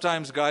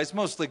 sometimes guys,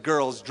 mostly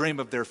girls,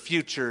 dream of their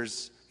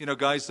futures. You know,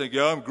 guys think,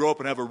 yeah, I'm going to grow up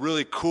and have a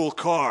really cool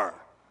car.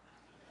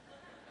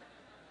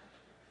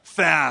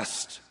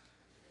 Fast.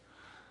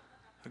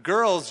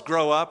 Girls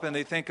grow up and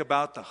they think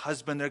about the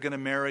husband they're going to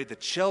marry, the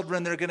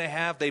children they're going to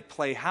have. They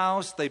play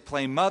house, they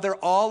play mother.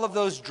 All of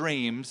those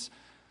dreams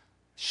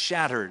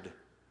shattered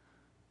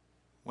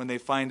when they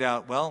find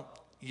out, well,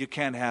 you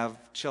can't have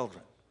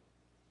children.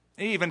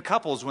 Even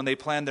couples, when they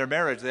plan their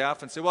marriage, they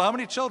often say, well, how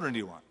many children do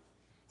you want?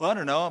 Well, I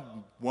don't know,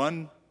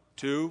 1,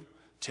 2,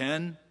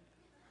 10.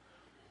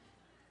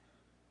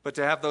 But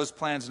to have those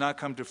plans not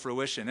come to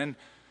fruition. And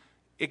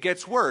it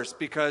gets worse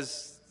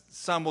because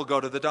some will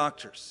go to the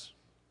doctors.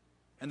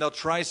 And they'll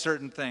try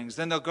certain things.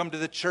 Then they'll come to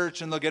the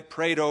church and they'll get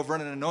prayed over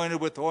and anointed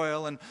with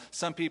oil. And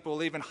some people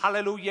will even,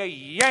 hallelujah,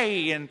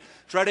 yay, and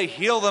try to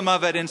heal them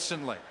of it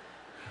instantly.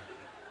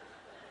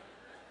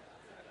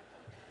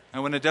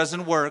 And when it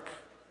doesn't work,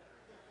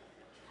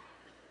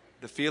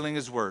 the feeling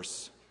is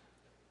worse.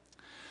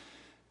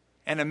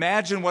 And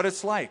imagine what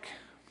it's like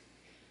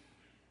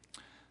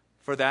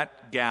for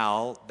that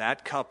gal,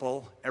 that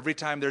couple, every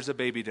time there's a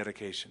baby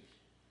dedication.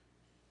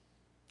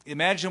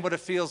 Imagine what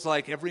it feels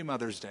like every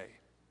Mother's Day.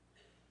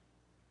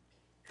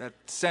 That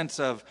sense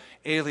of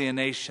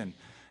alienation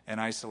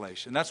and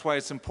isolation. That's why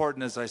it's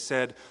important, as I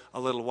said a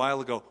little while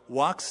ago,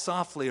 walk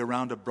softly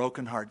around a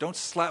broken heart. Don't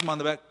slap them on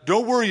the back.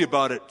 Don't worry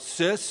about it,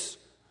 sis.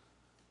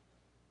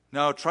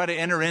 No, try to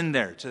enter in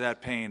there to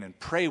that pain and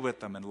pray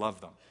with them and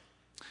love them.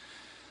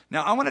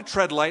 Now, I want to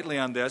tread lightly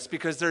on this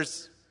because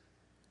there's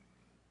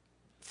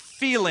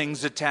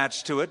feelings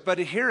attached to it, but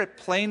here it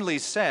plainly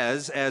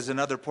says, as in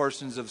other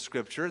portions of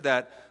Scripture,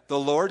 that the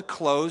Lord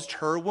closed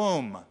her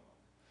womb.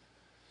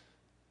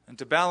 And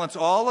to balance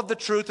all of the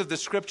truth of the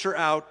Scripture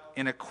out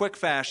in a quick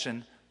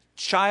fashion,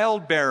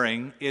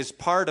 childbearing is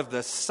part of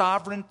the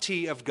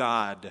sovereignty of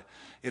God.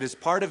 It is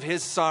part of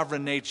His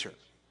sovereign nature.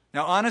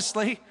 Now,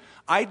 honestly,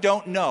 I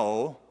don't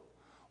know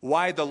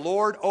why the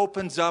Lord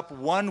opens up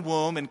one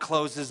womb and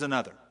closes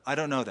another. I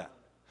don't know that.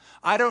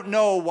 I don't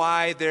know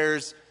why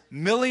there's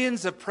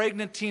millions of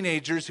pregnant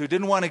teenagers who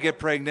didn't want to get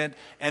pregnant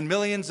and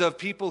millions of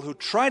people who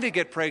try to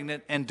get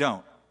pregnant and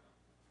don't.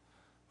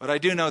 But I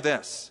do know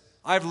this.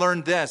 I've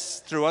learned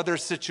this through other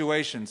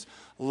situations.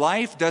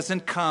 Life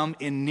doesn't come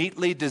in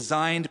neatly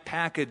designed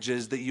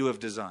packages that you have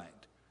designed.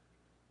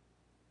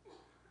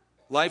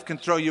 Life can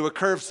throw you a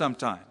curve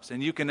sometimes,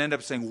 and you can end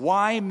up saying,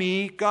 why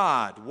me,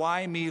 God?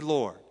 Why me,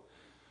 Lord?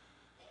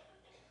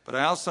 But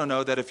I also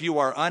know that if you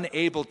are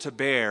unable to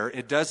bear,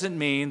 it doesn't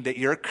mean that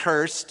you're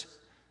cursed.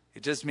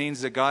 It just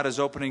means that God is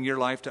opening your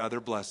life to other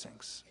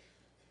blessings.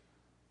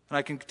 And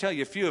I can tell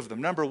you a few of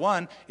them. Number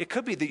one, it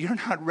could be that you're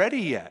not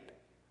ready yet.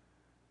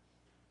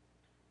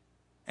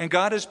 And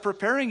God is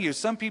preparing you.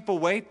 Some people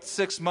wait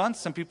 6 months,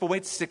 some people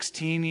wait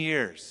 16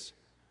 years.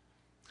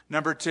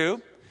 Number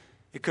two,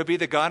 it could be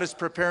that God is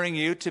preparing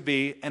you to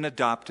be an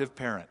adoptive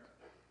parent,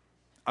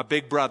 a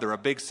big brother, a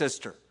big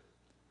sister,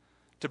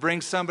 to bring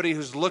somebody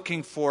who's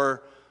looking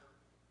for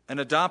an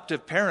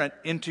adoptive parent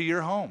into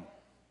your home.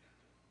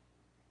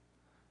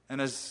 And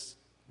as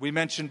we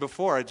mentioned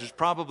before, there's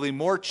probably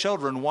more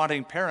children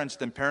wanting parents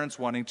than parents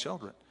wanting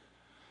children.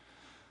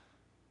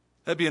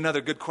 That'd be another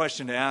good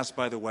question to ask,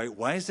 by the way.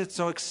 Why is it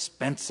so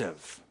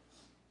expensive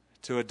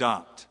to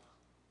adopt?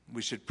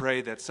 We should pray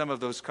that some of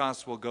those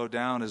costs will go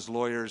down as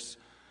lawyers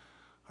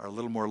are a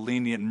little more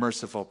lenient and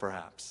merciful,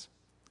 perhaps.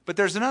 But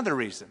there's another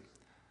reason.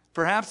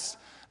 Perhaps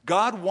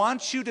God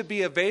wants you to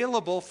be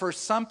available for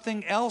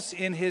something else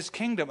in His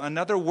kingdom,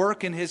 another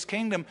work in His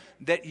kingdom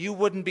that you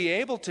wouldn't be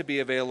able to be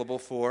available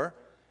for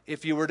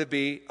if you were to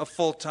be a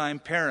full-time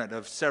parent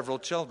of several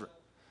children.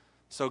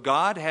 So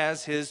God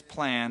has His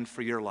plan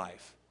for your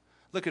life.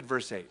 Look at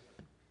verse 8.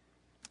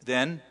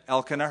 Then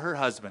Elkanah, her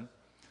husband,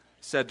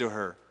 said to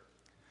her,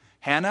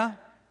 Hannah,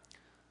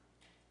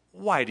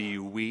 why do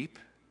you weep?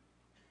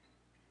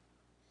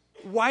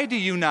 Why do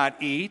you not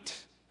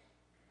eat?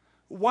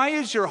 Why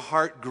is your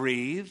heart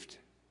grieved?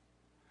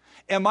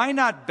 Am I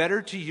not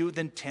better to you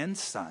than 10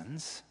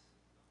 sons?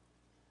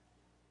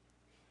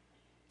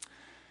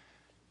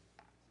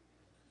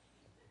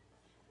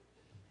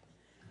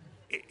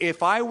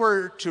 If I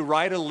were to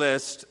write a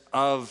list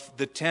of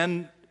the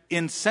 10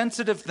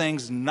 insensitive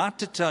things not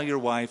to tell your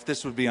wife,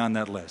 this would be on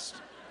that list.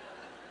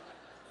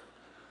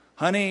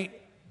 Honey,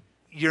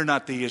 you're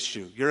not the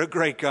issue. You're a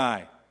great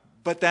guy.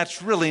 But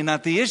that's really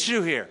not the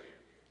issue here.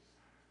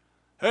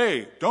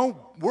 Hey, don't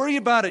worry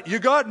about it. You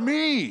got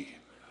me.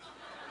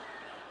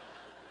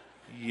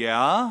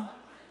 Yeah?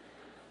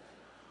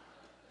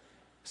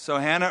 So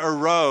Hannah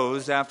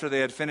arose after they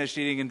had finished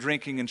eating and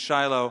drinking in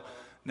Shiloh.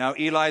 Now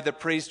Eli the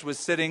priest was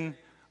sitting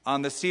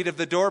on the seat of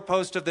the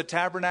doorpost of the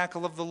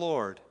tabernacle of the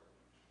Lord.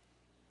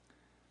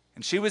 And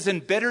And she was in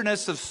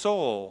bitterness of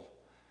soul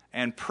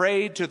and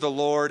prayed to the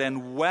Lord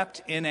and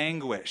wept in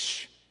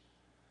anguish.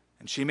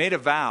 And she made a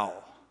vow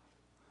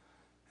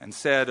and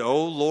said,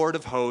 O Lord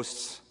of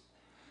hosts,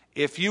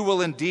 if you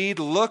will indeed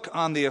look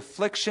on the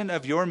affliction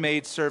of your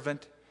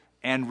maidservant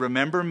and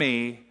remember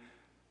me,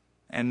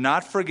 and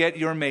not forget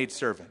your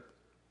maidservant,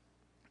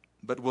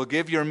 but will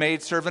give your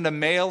maidservant a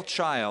male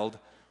child,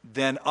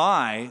 then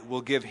I will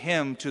give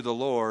him to the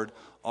Lord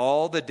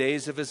all the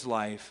days of his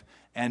life,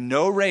 and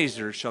no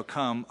razor shall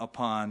come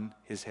upon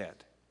his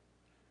head.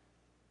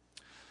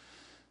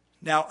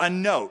 Now, a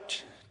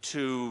note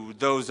to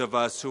those of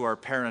us who are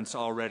parents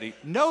already.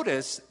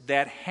 Notice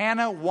that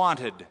Hannah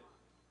wanted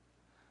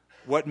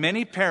what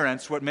many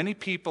parents, what many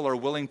people are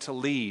willing to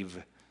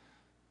leave,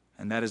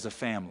 and that is a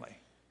family.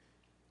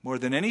 More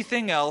than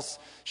anything else,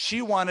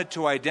 she wanted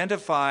to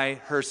identify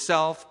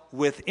herself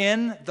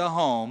within the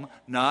home,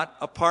 not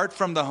apart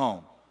from the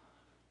home.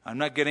 I'm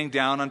not getting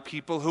down on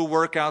people who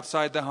work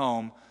outside the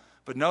home,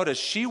 but notice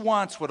she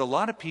wants what a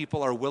lot of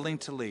people are willing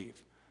to leave.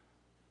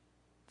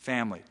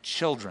 Family,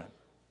 children.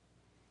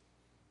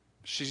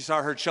 She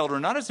saw her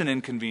children not as an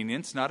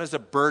inconvenience, not as a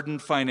burden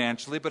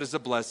financially, but as a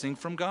blessing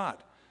from God.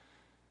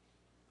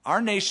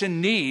 Our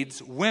nation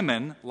needs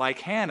women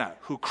like Hannah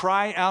who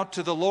cry out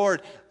to the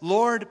Lord,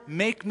 Lord,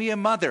 make me a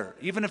mother,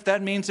 even if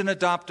that means an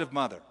adoptive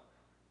mother.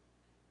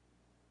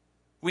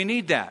 We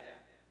need that.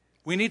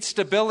 We need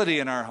stability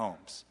in our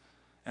homes.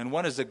 And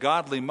one is a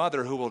godly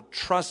mother who will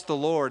trust the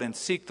Lord and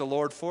seek the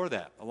Lord for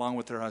that, along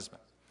with her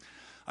husband.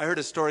 I heard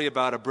a story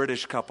about a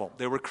British couple.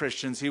 They were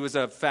Christians. He was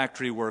a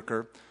factory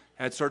worker,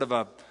 had sort of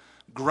a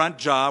grunt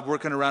job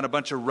working around a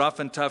bunch of rough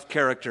and tough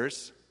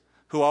characters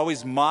who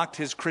always mocked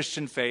his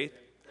Christian faith.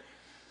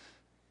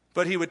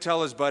 But he would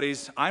tell his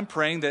buddies, I'm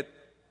praying that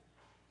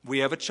we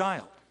have a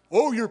child.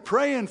 Oh, you're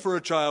praying for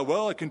a child.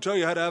 Well, I can tell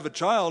you how to have a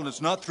child, and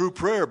it's not through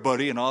prayer,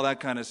 buddy, and all that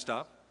kind of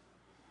stuff.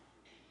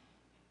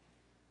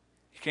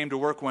 He came to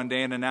work one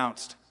day and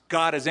announced,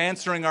 God is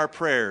answering our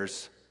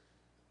prayers.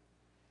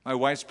 My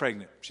wife's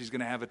pregnant. She's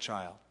going to have a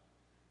child.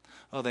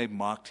 Oh, they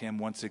mocked him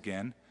once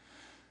again.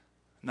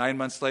 9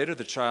 months later,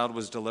 the child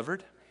was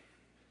delivered.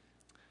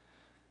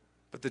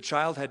 But the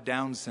child had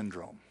Down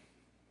syndrome.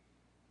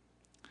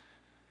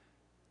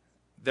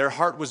 Their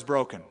heart was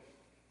broken.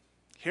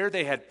 Here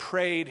they had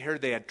prayed, here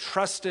they had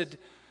trusted.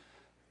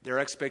 Their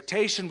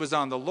expectation was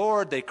on the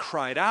Lord. They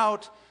cried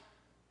out.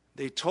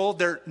 They told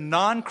their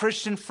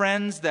non-Christian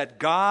friends that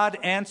God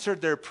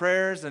answered their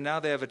prayers, and now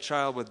they have a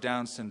child with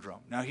Down syndrome.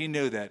 Now he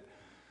knew that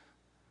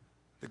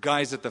the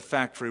guys at the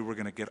factory were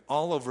going to get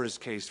all over his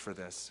case for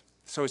this.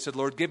 So he said,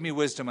 Lord, give me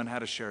wisdom on how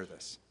to share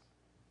this.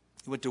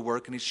 He went to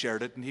work and he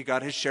shared it, and he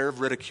got his share of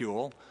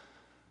ridicule.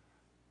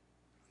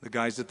 The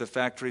guys at the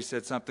factory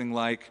said something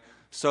like,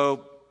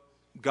 so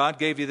God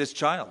gave you this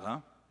child, huh?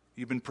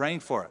 You've been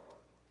praying for it.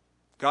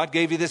 God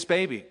gave you this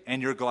baby,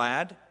 and you're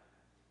glad?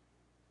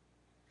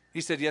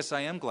 He said, yes,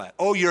 I am glad.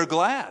 Oh, you're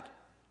glad?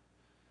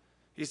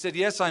 He said,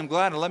 yes, I'm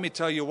glad, and let me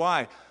tell you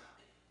why.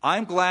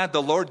 I'm glad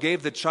the Lord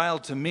gave the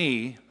child to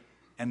me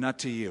and not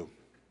to you.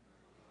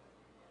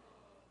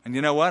 And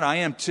you know what? I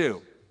am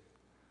too.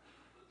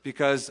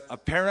 Because a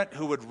parent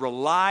who would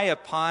rely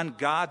upon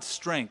God's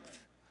strength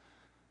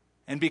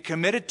and be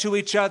committed to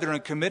each other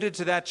and committed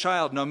to that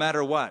child no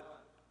matter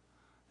what,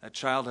 that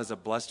child has a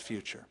blessed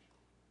future.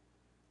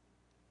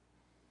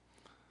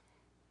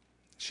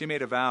 She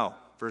made a vow,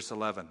 verse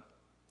 11.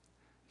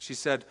 She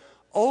said,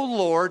 O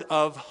Lord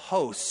of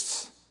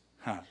hosts.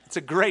 It's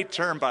a great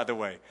term, by the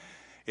way.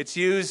 It's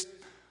used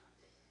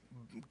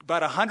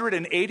about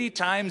 180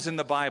 times in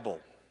the Bible.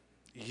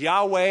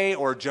 Yahweh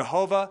or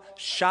Jehovah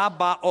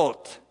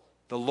Shabbaot,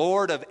 the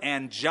Lord of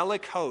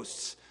angelic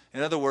hosts.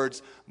 In other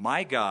words,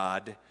 my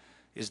God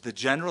is the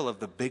general of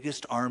the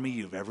biggest army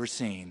you've ever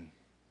seen.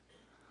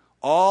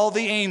 All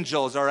the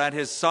angels are at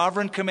his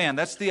sovereign command.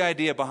 That's the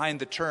idea behind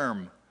the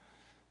term.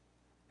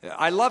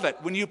 I love it.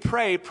 When you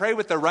pray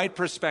with the right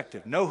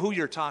perspective. Know who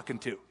you're talking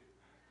to.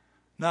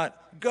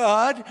 Not,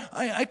 God,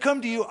 I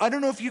come to you. I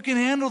don't know if you can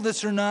handle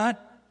this or not.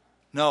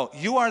 No,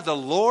 you are the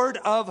Lord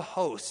of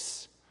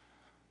hosts,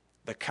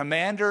 the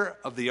commander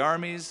of the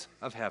armies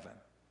of heaven.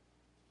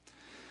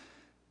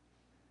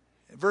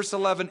 Verse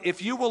 11,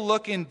 if you will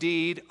look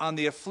indeed on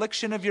the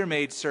affliction of your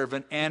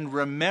maidservant and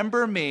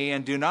remember me,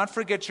 and do not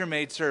forget your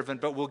maidservant,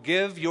 but will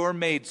give your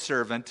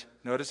maidservant,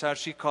 notice how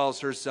she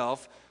calls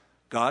herself,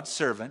 God's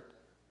servant,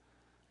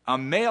 a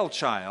male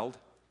child,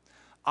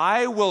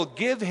 I will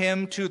give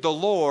him to the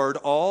Lord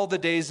all the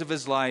days of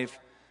his life,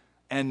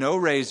 and no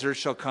razor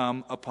shall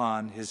come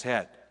upon his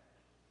head.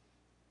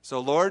 So,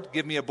 Lord,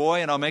 give me a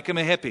boy and I'll make him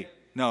a hippie.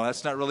 No,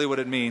 that's not really what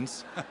it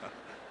means.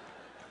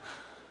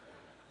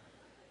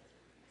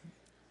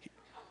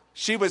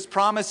 She was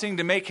promising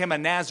to make him a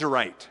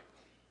Nazirite,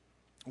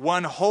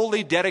 one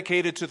wholly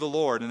dedicated to the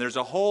Lord. And there's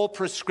a whole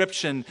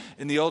prescription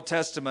in the Old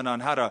Testament on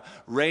how to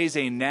raise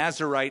a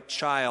Nazirite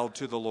child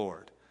to the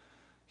Lord.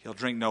 He'll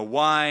drink no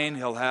wine.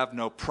 He'll have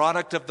no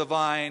product of the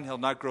vine. He'll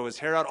not grow his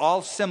hair out.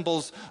 All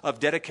symbols of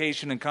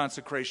dedication and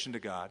consecration to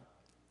God.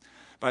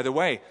 By the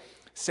way,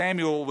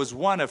 Samuel was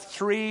one of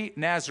 3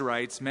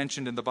 Nazarites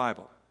mentioned in the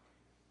Bible: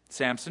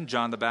 Samson,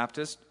 John the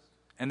Baptist,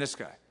 and this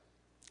guy.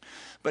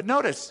 But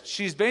notice,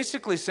 she's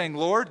basically saying,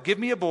 Lord, give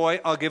me a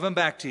boy, I'll give him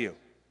back to you.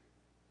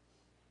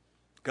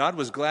 God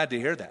was glad to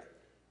hear that.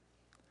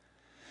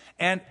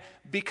 And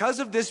because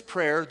of this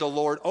prayer, the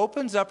Lord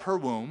opens up her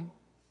womb,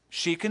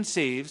 she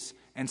conceives,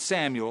 and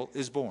Samuel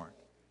is born.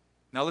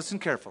 Now listen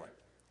carefully.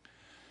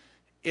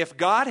 If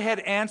God had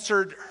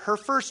answered her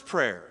first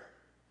prayer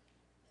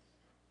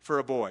for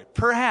a boy,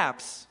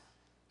 perhaps,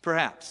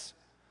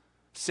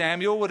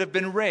 Samuel would have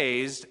been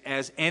raised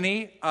as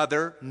any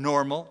other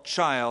normal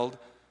child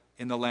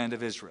in the land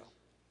of Israel.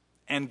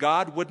 And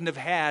God wouldn't have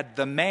had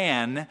the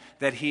man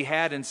that he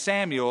had in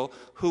Samuel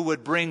who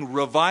would bring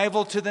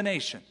revival to the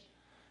nation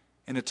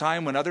in a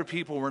time when other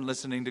people weren't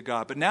listening to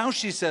God. But now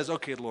she says,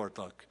 okay, Lord,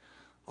 look,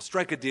 I'll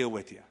strike a deal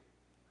with you.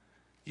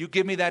 You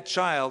give me that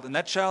child, and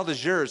that child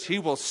is yours. He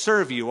will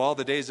serve you all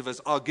the days of his.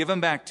 I'll give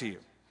him back to you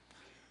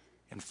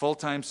in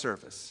full-time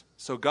service.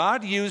 So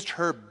God used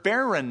her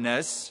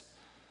barrenness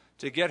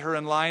to get her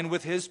in line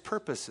with his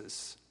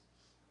purposes.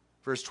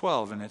 Verse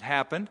 12, and it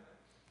happened,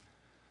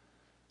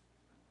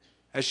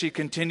 as she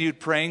continued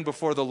praying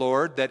before the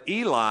Lord, that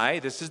Eli,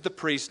 this is the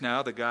priest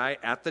now, the guy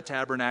at the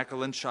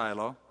tabernacle in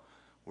Shiloh,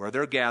 where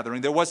they're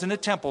gathering. There wasn't a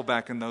temple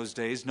back in those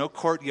days. No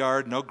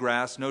courtyard, no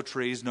grass, no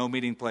trees, no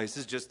meeting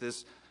places, just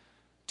this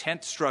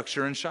tent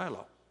structure in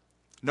Shiloh.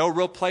 No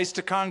real place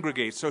to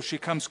congregate, so she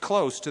comes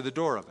close to the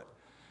door of it.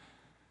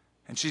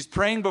 And she's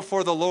praying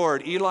before the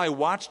Lord. Eli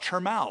watched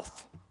her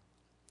mouth.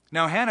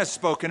 Now Hannah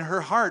spoke in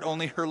her heart,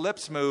 only her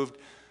lips moved.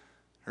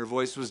 Her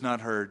voice was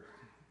not heard.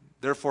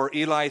 Therefore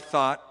Eli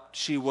thought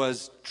she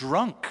was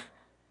drunk.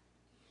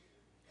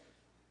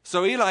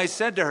 So Eli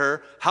said to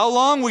her, how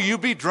long will you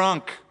be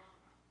drunk?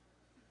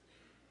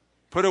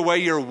 Put away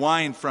your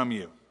wine from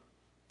you.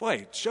 Boy,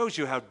 it shows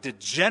you how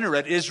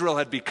degenerate Israel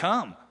had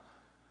become.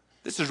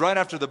 This is right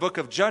after the book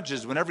of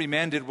Judges, when every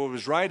man did what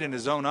was right in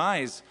his own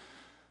eyes.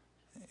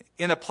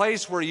 In a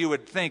place where you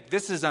would think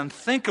this is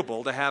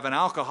unthinkable to have an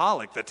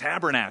alcoholic, the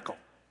tabernacle.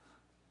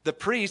 The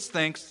priest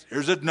thinks,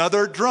 here's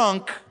another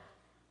drunk.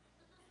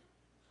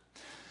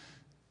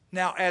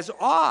 Now, as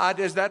odd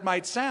as that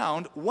might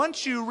sound,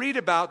 once you read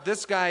about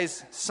this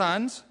guy's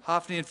sons,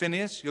 Hophni and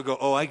Phinehas, you'll go,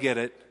 oh, I get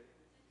it.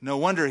 No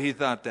wonder he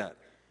thought that,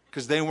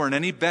 because they weren't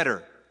any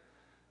better.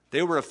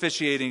 They were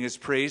officiating as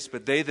priests,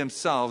 but they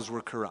themselves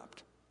were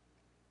corrupt.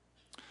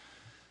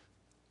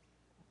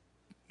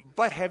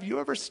 But have you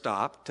ever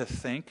stopped to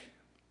think?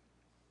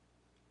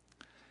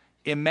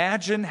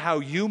 Imagine how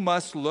you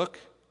must look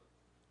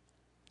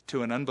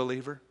to an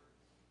unbeliever.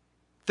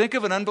 Think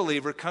of an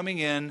unbeliever coming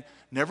in,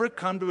 never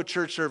come to a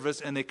church service,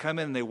 and they come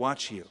in and they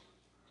watch you.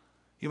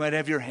 You might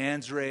have your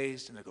hands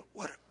raised, and they go,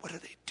 what are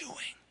they doing?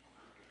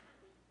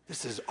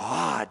 This is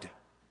odd.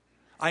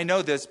 I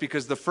know this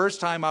because the first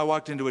time I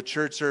walked into a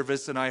church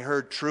service and I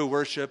heard true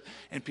worship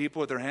and people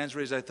with their hands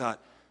raised, I thought,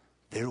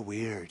 they're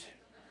weird.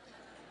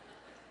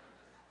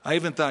 I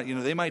even thought,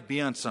 they might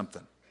be on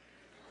something.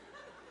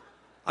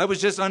 I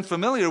was just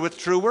unfamiliar with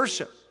true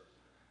worship.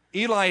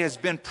 Eli has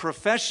been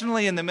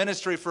professionally in the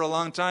ministry for a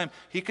long time.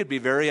 He could be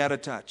very out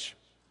of touch.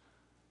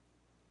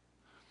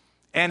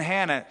 And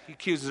Hannah, he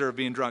accuses her of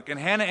being drunk. And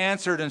Hannah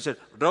answered and said,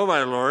 no,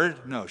 my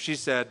Lord. No, she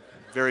said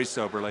very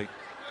soberly,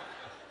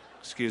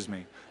 excuse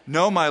me.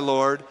 No, my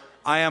Lord,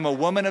 I am a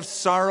woman of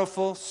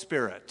sorrowful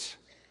spirit.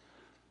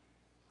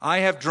 I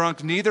have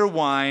drunk neither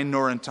wine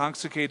nor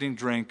intoxicating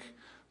drink,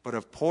 but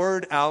have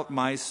poured out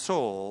my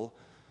soul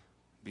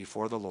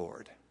before the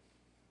Lord.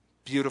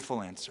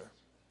 Beautiful answer.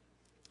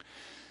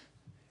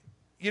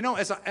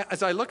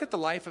 As I look at the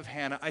life of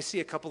Hannah, I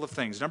see a couple of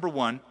things. Number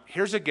one,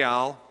 here's a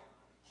gal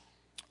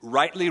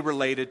rightly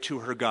related to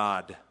her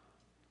God.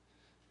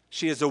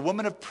 She is a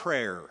woman of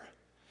prayer.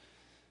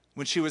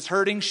 When she was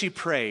hurting, she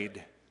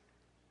prayed.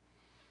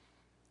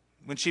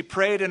 When she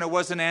prayed and it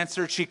wasn't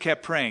answered, she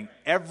kept praying.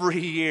 Every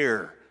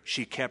year,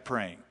 she kept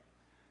praying.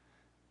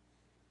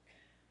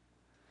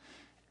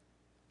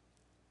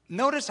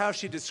 Notice how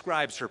she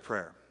describes her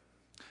prayer.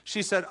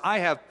 She said, I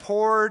have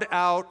poured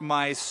out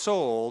my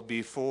soul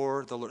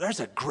before the Lord. There's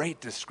a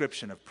great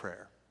description of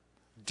prayer.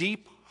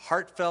 Deep,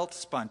 heartfelt,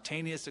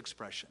 spontaneous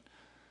expression.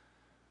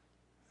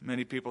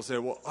 Many people say,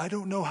 well, I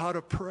don't know how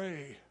to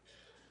pray.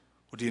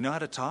 Well, do you know how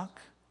to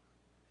talk?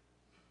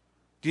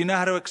 Do you know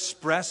how to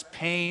express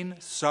pain,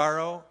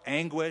 sorrow,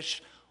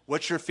 anguish,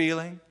 what you're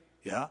feeling?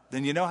 Yeah,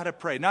 then you know how to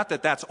pray. Not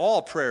that that's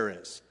all prayer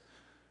is.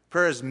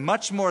 Prayer is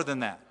much more than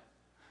that.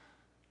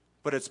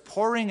 But it's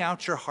pouring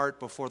out your heart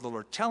before the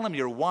Lord. Tell him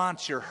your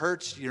wants, your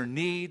hurts, your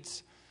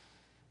needs.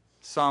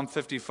 Psalm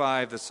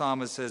 55, the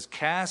psalmist says,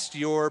 cast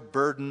your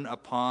burden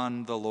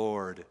upon the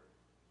Lord.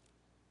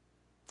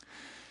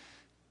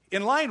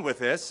 In line with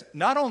this,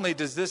 not only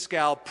does this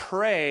gal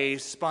pray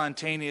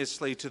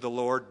spontaneously to the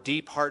Lord,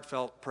 deep,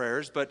 heartfelt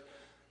prayers, but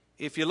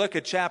if you look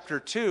at chapter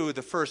 2,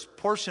 the first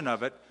portion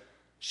of it,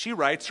 she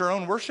writes her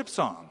own worship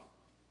song.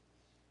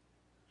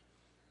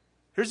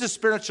 Here's a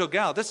spiritual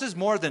gal. This is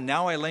more than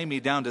now I lay me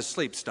down to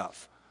sleep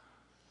stuff.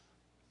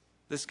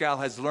 This gal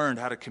has learned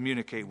how to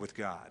communicate with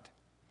God.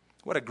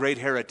 What a great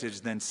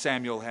heritage then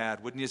Samuel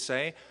had, wouldn't you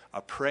say?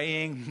 A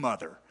praying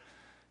mother.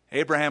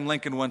 Abraham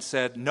Lincoln once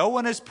said, "No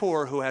one is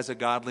poor who has a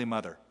godly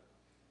mother."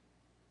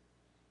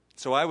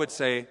 So I would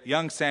say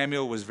young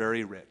Samuel was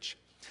very rich.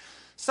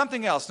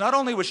 Something else, not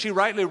only was she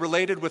rightly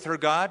related with her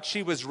God,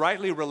 she was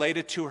rightly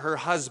related to her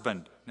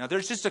husband. Now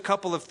there's just a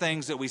couple of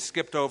things that we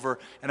skipped over,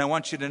 and I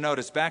want you to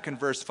notice back in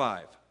verse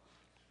 5.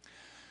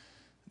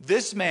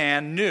 This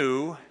man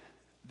knew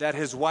that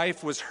his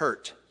wife was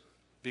hurt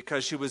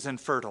because she was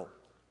infertile.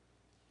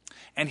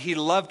 And he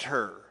loved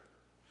her.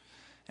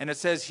 And it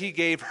says he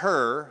gave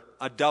her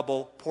a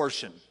double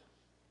portion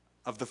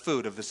of the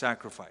food of the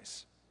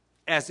sacrifice,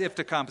 as if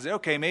to compensate.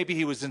 Okay, maybe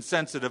he was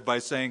insensitive by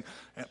saying,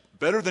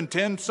 better than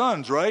 10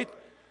 sons, right?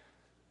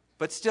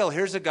 But still,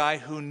 here's a guy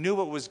who knew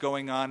what was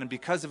going on, and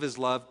because of his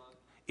love,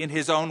 in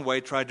his own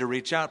way, tried to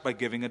reach out by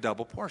giving a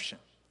double portion.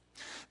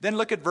 Then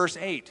look at verse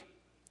 8.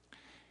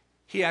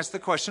 He asked the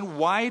question,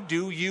 why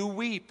do you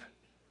weep?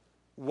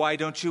 Why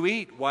don't you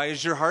eat? Why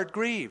is your heart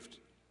grieved?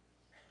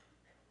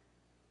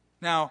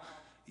 Now,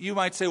 you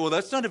might say, well,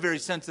 that's not a very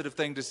sensitive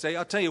thing to say.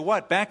 I'll tell you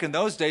what, back in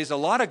those days, a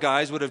lot of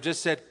guys would have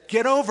just said,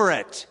 get over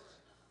it.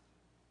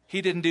 He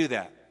didn't do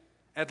that.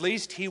 At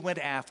least he went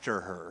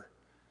after her.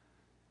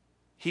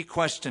 He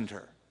questioned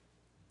her.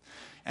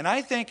 And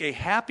I think a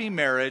happy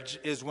marriage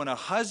is when a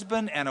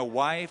husband and a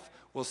wife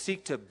will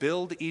seek to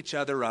build each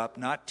other up,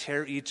 not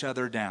tear each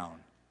other down.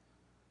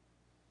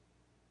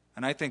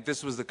 And I think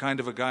this was the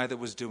kind of a guy that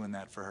was doing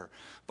that for her.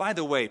 By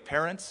the way,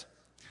 parents,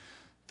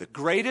 the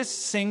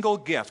greatest single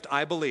gift,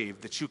 I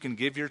believe, that you can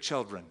give your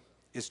children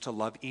is to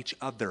love each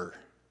other.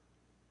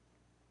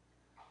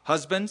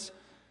 Husbands,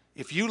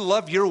 if you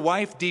love your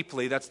wife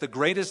deeply, that's the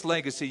greatest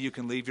legacy you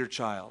can leave your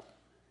child.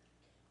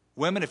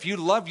 Women, if you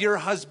love your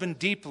husband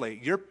deeply,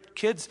 your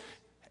kids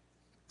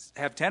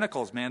have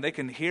tentacles, man. They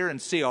can hear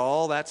and see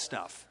all that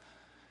stuff.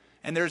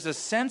 And there's a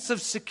sense of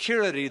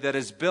security that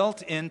is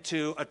built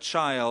into a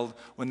child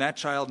when that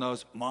child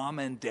knows mom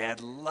and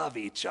dad love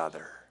each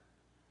other.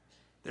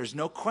 There's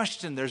no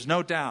question, there's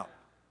no doubt.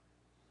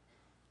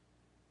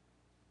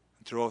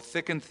 And through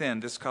thick and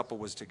thin, this couple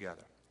was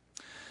together.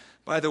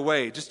 By the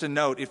way, just a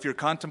note, if you're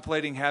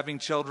contemplating having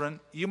children,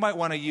 you might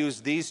want to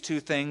use these two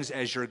things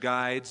as your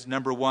guides.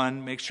 Number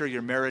one, make sure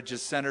your marriage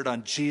is centered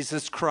on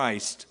Jesus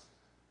Christ.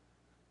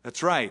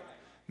 That's right.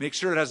 Make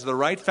sure it has the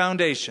right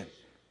foundation.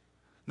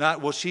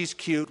 Not, well, she's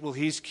cute, well,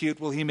 he's cute,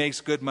 well, he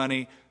makes good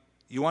money.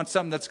 You want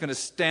something that's going to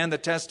stand the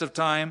test of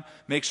time?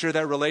 Make sure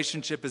that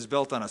relationship is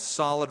built on a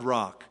solid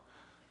rock,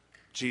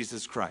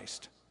 Jesus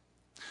Christ.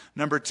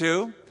 Number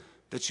two,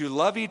 that you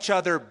love each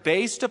other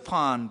based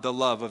upon the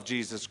love of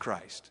Jesus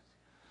Christ.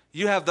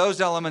 You have those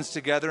elements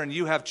together and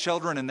you have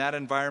children in that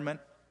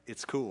environment,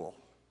 it's cool.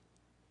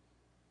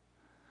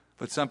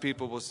 But some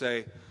people will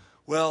say,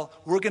 well,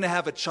 we're going to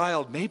have a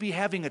child. Maybe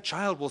having a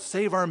child will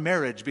save our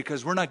marriage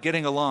because we're not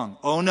getting along.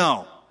 Oh,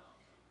 no.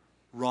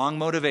 Wrong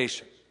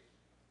motivation.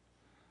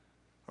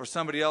 Or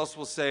somebody else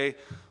will say,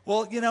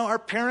 well, you know, our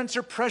parents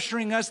are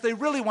pressuring us. They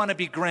really want to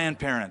be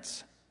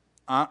grandparents.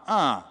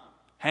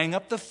 Hang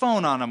up the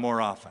phone on them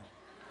more often.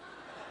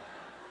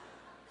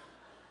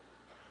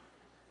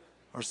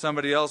 Or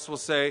somebody else will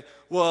say,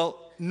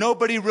 well,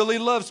 nobody really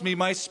loves me.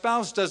 My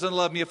spouse doesn't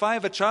love me. If I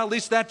have a child, at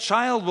least that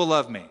child will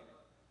love me.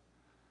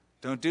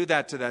 Don't do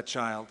that to that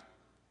child.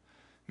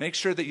 Make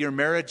sure that your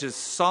marriage is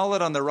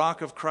solid on the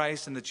rock of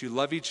Christ and that you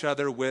love each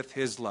other with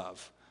his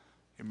love.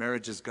 Your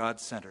marriage is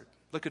God-centered.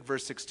 Look at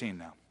verse 16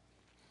 now.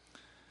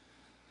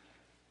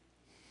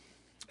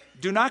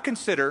 Do not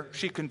consider,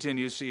 she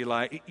continues to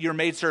Eli, your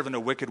maidservant a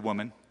wicked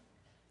woman.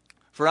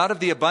 For out of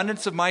the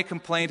abundance of my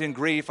complaint and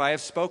grief I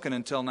have spoken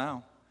until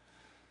now.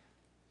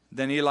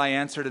 Then Eli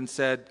answered and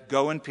said,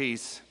 go in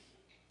peace,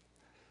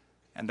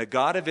 and the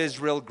God of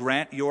Israel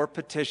grant your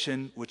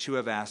petition which you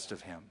have asked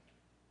of him.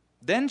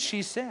 Then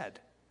she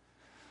said,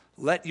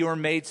 let your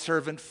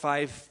maidservant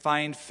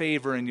find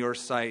favor in your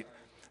sight.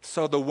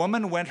 So the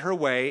woman went her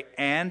way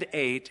and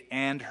ate,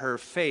 and her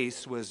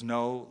face was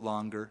no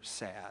longer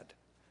sad.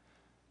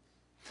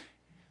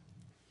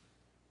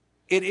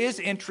 It is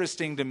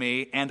interesting to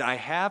me, and I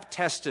have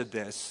tested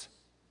this.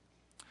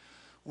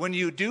 When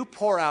you do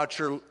pour out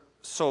your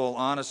soul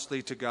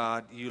honestly to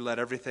God, you let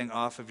everything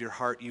off of your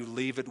heart, you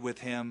leave it with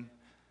him,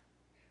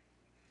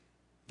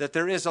 that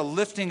there is a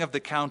lifting of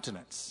the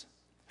countenance.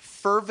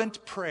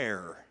 Fervent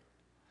prayer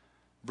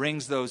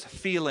brings those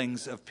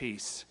feelings of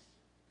peace.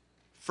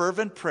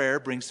 Fervent prayer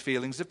brings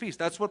feelings of peace.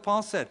 That's what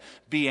Paul said.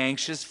 Be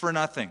anxious for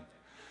nothing,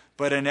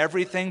 but in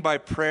everything by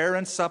prayer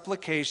and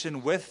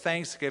supplication with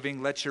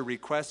thanksgiving, let your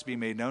requests be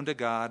made known to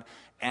God,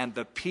 and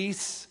the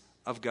peace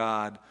of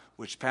God,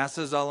 which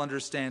passes all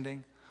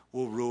understanding,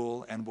 will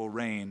rule and will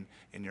reign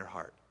in your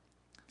heart.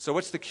 So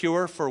what's the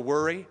cure for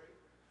worry?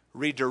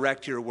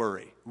 Redirect your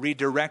worry.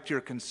 Redirect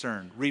your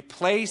concern.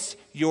 Replace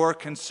your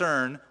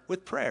concern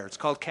with prayer. It's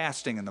called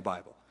casting in the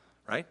Bible,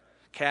 right?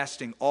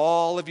 Casting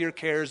all of your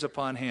cares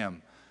upon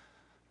him.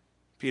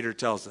 Peter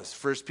tells us,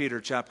 1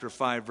 Peter chapter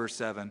 5, verse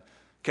 7,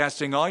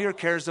 Casting all your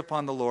cares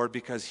upon the Lord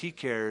because he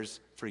cares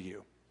for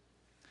you.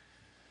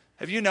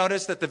 Have you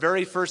noticed that the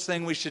very first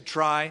thing we should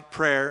try,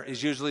 prayer,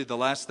 is usually the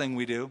last thing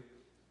we do?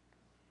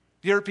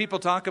 Do you hear people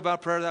talk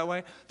about prayer that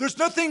way? There's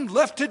nothing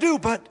left to do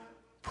but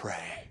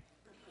pray.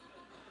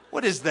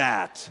 What is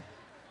that?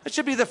 That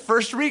should be the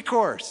first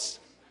recourse.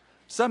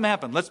 Something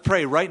happened. Let's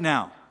pray right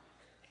now.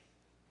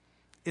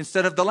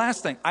 Instead of the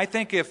last thing. I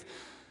think if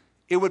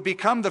it would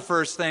become the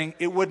first thing,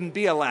 it wouldn't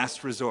be a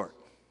last resort.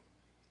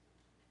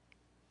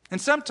 And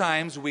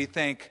sometimes we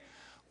think,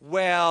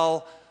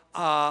 well,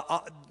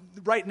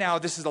 right now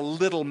this is a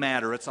little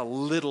matter. It's a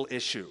little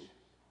issue.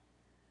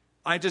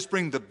 I just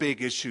bring the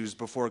big issues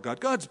before God.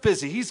 God's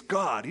busy. He's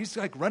God. He's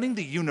like running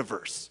the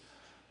universe.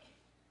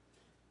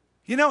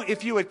 You know,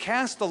 if you would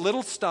cast the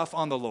little stuff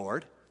on the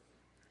Lord,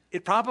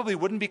 it probably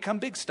wouldn't become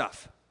big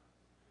stuff.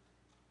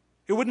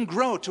 It wouldn't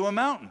grow to a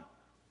mountain.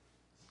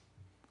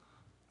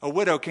 A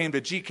widow came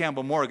to G.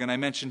 Campbell Morgan. I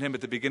mentioned him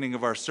at the beginning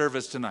of our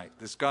service tonight,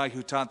 this guy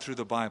who taught through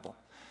the Bible.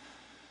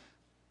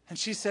 And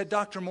she said,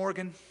 Dr.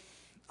 Morgan,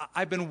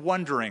 I've been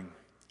wondering,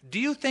 do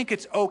you think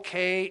it's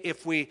okay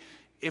if we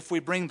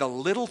bring the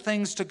little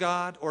things to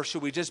God, or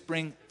should we just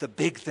bring the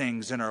big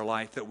things in our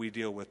life that we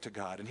deal with to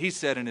God? And he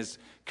said in his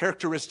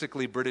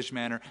characteristically British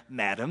manner,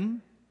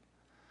 Madam,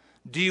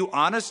 do you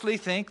honestly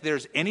think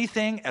there's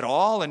anything at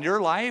all in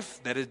your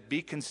life that would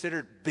be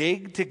considered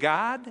big to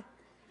God?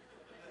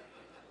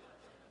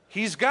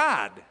 He's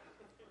God.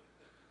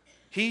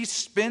 He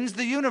spins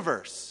the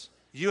universe.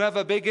 You have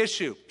a big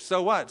issue.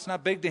 So what? It's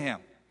not big to him.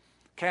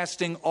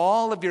 Casting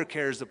all of your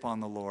cares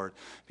upon the Lord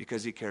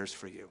because he cares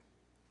for you.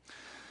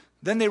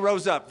 Then they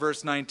rose up,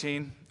 verse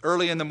 19,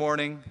 early in the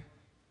morning,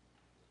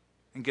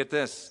 and get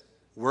this,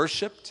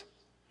 worshipped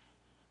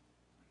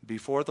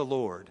before the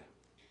Lord,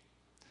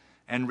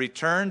 and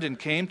returned and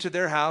came to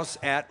their house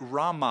at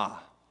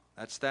Ramah.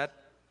 That's that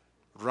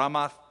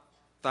Ramathaim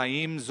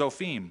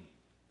Zophim.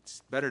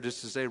 It's better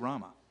just to say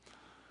Ramah.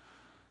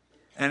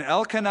 And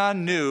Elkanah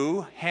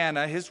knew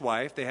Hannah, his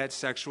wife. They had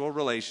sexual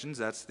relations.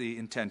 That's the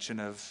intention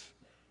of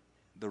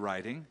the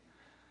writing.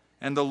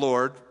 And the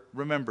Lord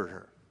remembered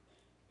her.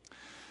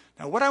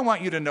 Now, what I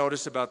want you to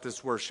notice about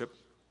this worship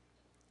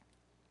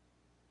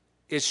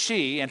is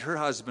she and her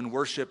husband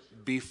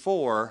worshiped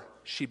before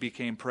she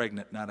became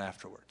pregnant, not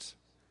afterwards.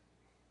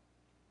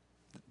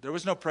 There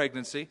was no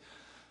pregnancy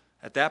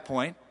at that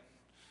point.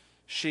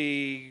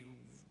 She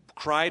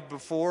cried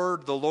before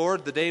the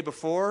Lord the day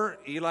before.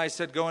 Eli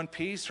said, go in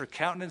peace. Her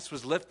countenance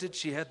was lifted.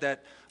 She had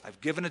that,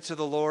 I've given it to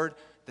the Lord.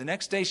 The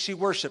next day she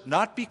worshiped,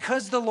 not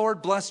because the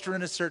Lord blessed her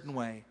in a certain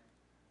way,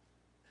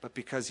 but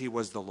because he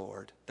was the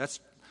Lord. That's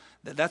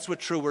what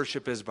true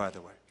worship is, by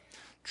the way.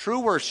 True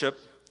worship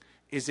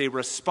is a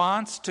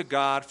response to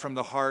God from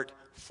the heart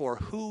for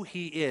who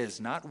he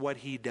is, not what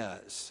he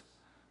does.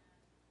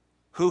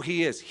 Who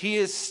he is. He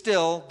is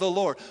still the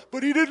Lord.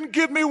 But he didn't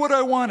give me what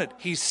I wanted.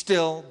 He's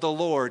still the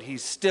Lord. He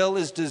still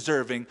is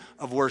deserving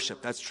of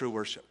worship. That's true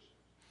worship.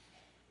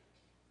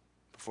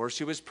 Before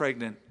she was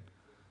pregnant,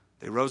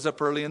 they rose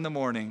up early in the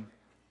morning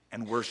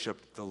and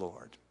worshiped the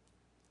Lord.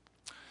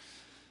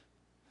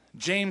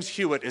 James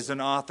Hewitt is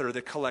an author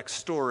that collects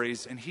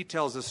stories, and he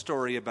tells a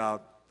story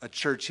about a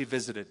church he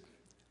visited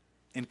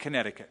in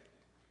Connecticut.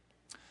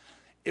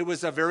 It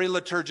was a very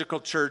liturgical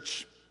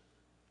church,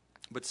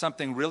 but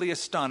something really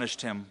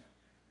astonished him.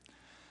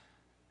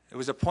 It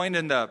was a point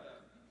in the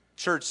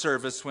church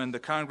service when the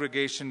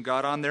congregation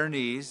got on their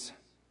knees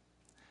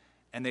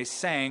and they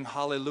sang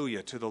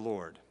hallelujah to the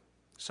Lord,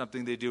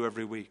 something they do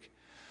every week.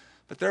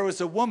 But there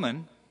was a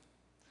woman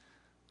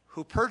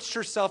who perched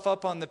herself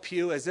up on the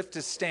pew as if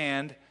to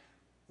stand,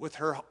 with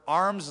her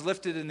arms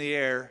lifted in the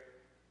air,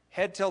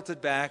 head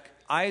tilted back,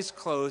 eyes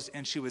closed,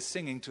 and she was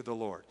singing to the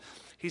Lord.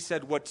 He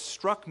said, what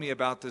struck me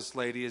about this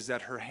lady is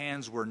that her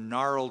hands were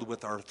gnarled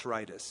with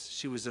arthritis.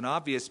 She was in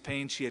obvious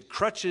pain. She had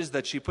crutches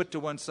that she put to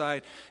one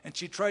side, and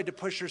she tried to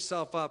push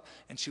herself up,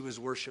 and she was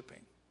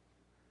worshiping.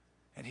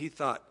 And he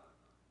thought,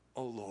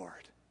 oh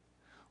Lord,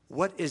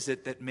 what is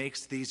it that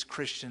makes these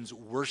Christians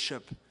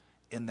worship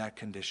in that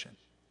condition?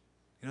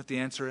 You know what the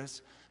answer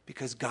is?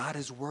 Because God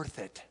is worth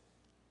it.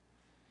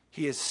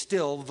 He is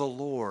still the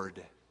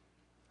Lord.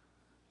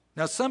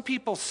 Now, some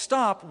people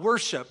stop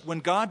worship when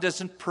God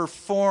doesn't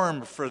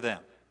perform for them.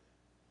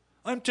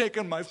 I'm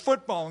taking my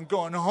football and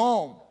going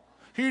home.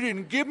 He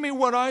didn't give me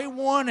what I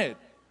wanted.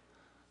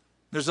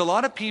 There's a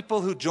lot of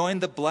people who join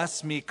the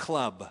bless me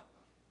club.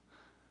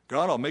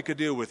 God, I'll make a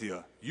deal with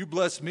you. You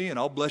bless me and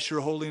I'll bless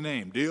your holy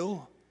name.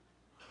 Deal?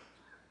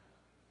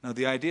 Now,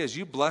 the idea is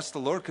you bless the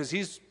Lord because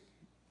he's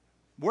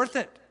worth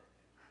it.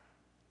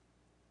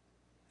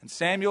 And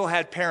Samuel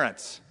had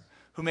parents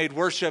who made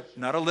worship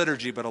not a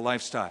liturgy but a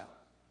lifestyle.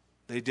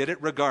 They did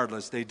it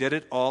regardless. They did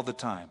it all the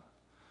time.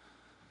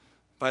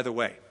 By the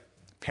way,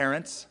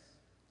 parents,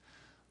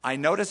 I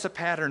notice a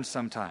pattern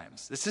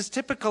sometimes. This is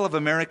typical of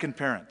American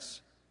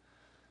parents,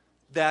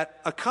 that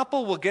a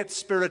couple will get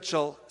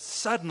spiritual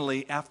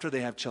suddenly after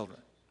they have children.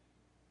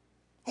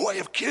 Oh, I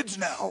have kids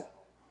now.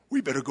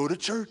 We better go to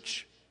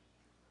church.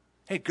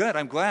 Hey, good.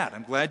 I'm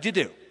glad you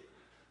do.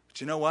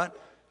 But you know what?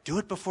 Do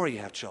it before you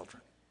have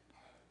children.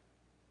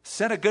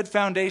 Set a good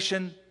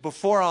foundation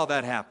before all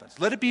that happens.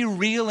 Let it be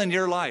real in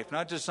your life,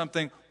 not just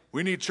something,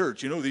 we need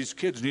church. You know, these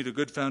kids need a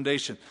good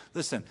foundation.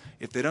 Listen,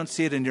 if they don't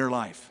see it in your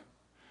life,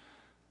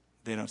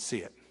 they don't see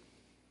it.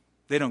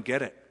 They don't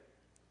get it.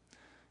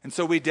 And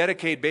so we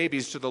dedicate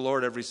babies to the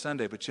Lord every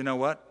Sunday. But you know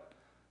what?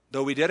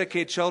 Though we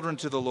dedicate children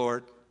to the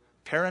Lord,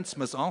 parents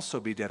must also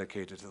be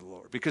dedicated to the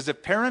Lord. Because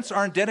if parents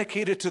aren't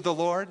dedicated to the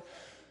Lord,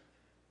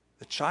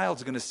 the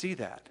child's going to see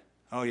that.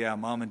 Oh yeah,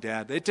 mom and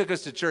dad, they took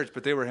us to church,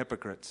 but they were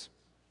hypocrites.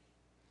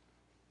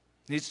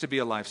 It needs to be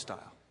a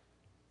lifestyle.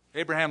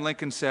 Abraham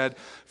Lincoln said,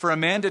 for a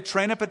man to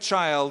train up a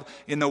child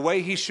in the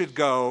way he should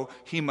go,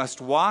 he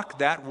must walk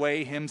that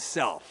way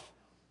himself.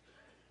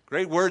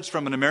 Great words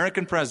from an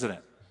American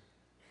president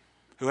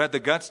who had the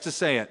guts to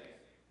say it.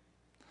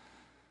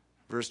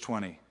 Verse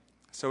 20.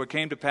 So it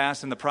came to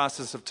pass in the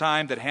process of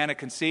time that Hannah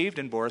conceived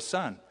and bore a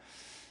son,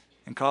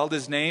 and called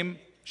his name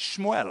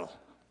Shmuel.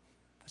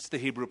 That's the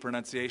Hebrew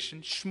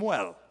pronunciation.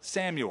 Shmuel,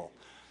 Samuel.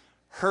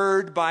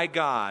 Heard by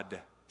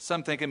God.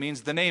 Some think it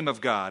means the name of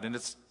God, and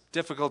it's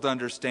difficult to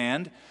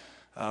understand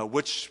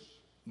which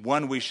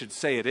one we should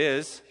say it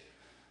is.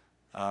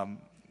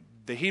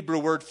 The Hebrew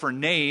word for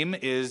name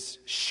is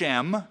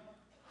Shem,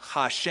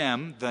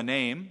 Hashem, the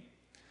name.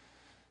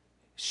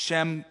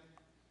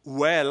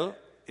 Shemuel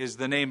is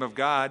the name of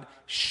God.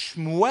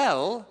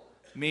 Shmuel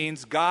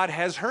means God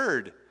has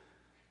heard,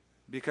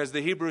 because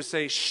the Hebrews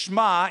say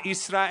Shema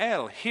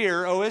Israel,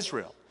 hear, O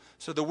Israel.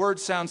 So the word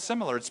sounds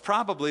similar. It's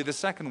probably the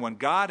second one.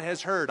 God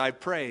has heard, I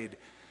prayed,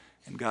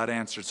 and God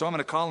answered. So I'm going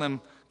to call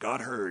him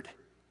God heard,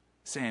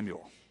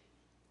 Samuel,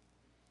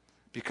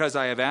 because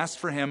I have asked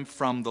for him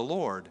from the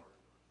Lord.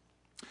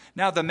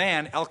 Now the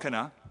man,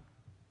 Elkanah,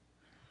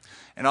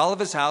 and all of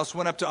his house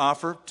went up to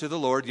offer to the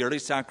Lord yearly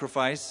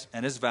sacrifice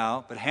and his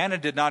vow. But Hannah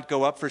did not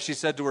go up, for she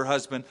said to her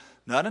husband,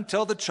 not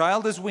until the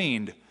child is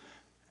weaned.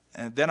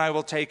 And then I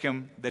will take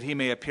him, that he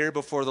may appear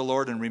before the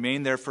Lord and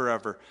remain there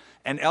forever.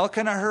 And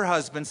Elkanah, her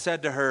husband,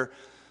 said to her,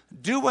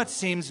 do what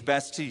seems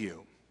best to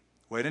you.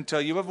 Wait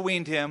until you have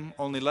weaned him.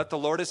 Only let the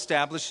Lord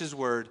establish his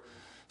word.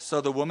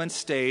 So the woman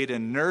stayed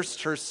and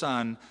nursed her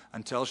son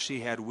until she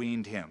had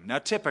weaned him. Now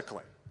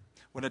typically,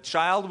 when a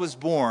child was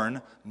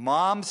born,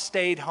 mom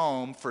stayed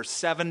home for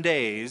 7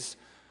 days.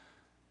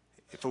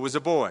 If it was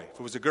a boy. If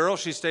it was a girl,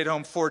 she stayed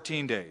home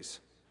 14 days.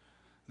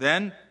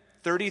 Then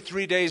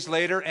 33 days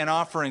later, an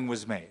offering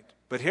was made.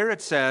 But here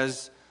it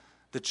says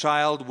the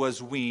child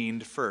was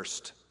weaned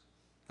first.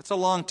 That's a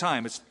long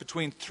time. It's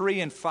between 3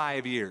 and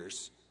 5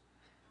 years.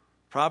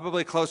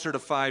 Probably closer to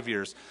 5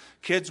 years.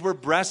 Kids were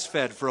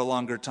breastfed for a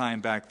longer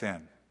time back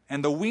then.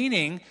 And the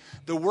weaning,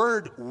 the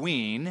word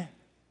wean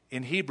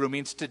in Hebrew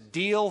means to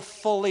deal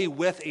fully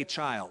with a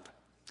child,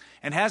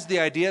 and has the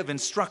idea of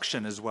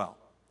instruction as well.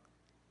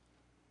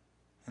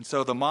 And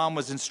so the mom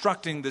was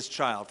instructing this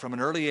child from an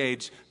early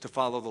age to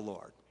follow the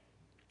Lord.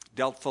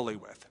 Dealt fully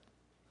with.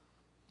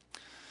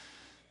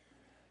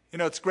 You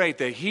know, it's great.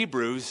 The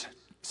Hebrews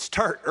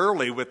start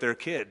early with their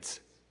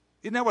kids.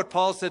 Isn't that what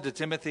Paul said to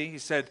Timothy? He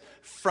said,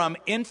 from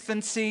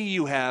infancy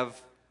you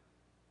have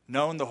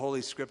known the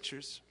Holy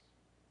Scriptures.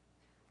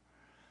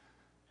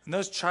 And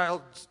those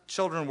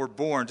children were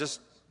born just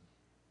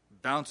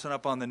bouncing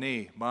up on the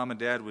knee. Mom and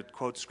dad would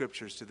quote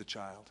scriptures to the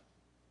child.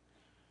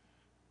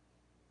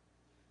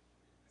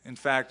 In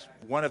fact,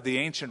 one of the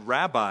ancient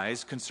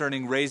rabbis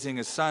concerning raising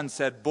a son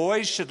said,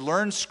 boys should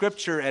learn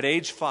scripture at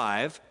age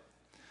 5.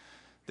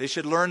 They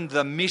should learn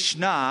the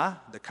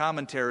Mishnah, the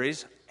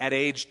commentaries, at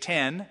age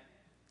 10.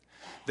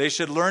 They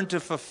should learn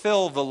to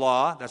fulfill the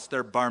law, that's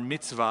their bar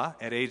mitzvah,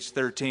 at age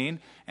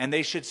 13. And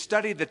they should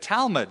study the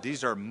Talmud,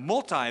 these are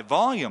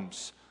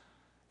multi-volumes,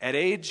 at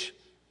age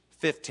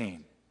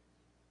 15.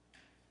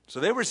 So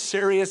they were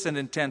serious and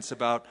intense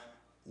about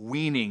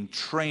weaning,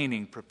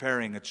 training,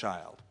 preparing a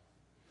child.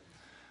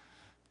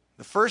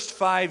 The first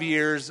 5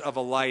 years of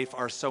a life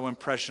are so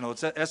impressionable.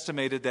 It's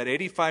estimated that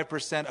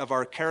 85% of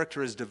our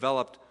character is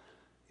developed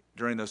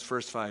during those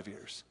first 5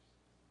 years.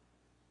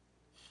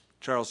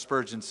 Charles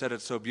Spurgeon said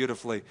it so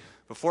beautifully.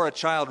 Before a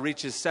child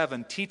reaches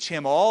 7, teach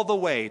him all the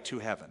way to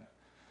heaven.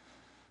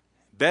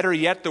 Better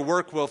yet, the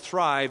work will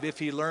thrive if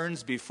he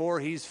learns before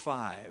he's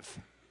 5.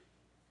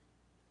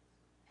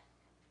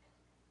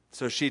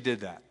 So she did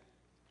that.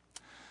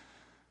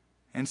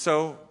 And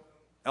so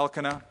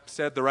Elkanah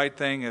said the right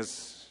thing,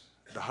 as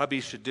the hubby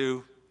should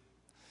do.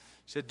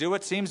 She said, do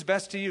what seems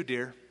best to you,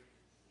 dear.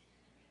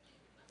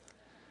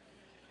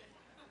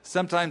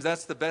 Sometimes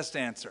that's the best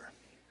answer.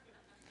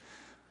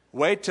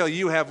 Wait till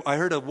you have, I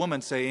heard a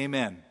woman say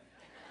amen.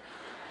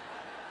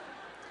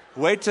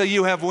 Wait till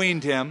you have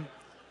weaned him.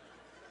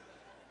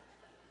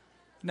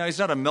 Now, he's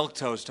not a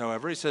milquetoast,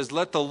 however. He says,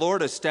 let the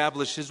Lord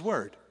establish his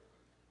word.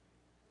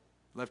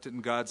 Left it in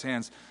God's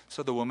hands.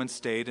 So the woman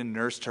stayed and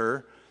nursed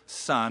her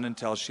son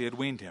until she had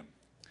weaned him.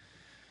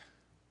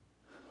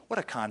 What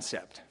a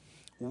concept.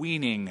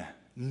 Weaning,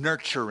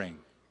 nurturing.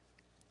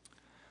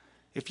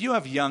 If you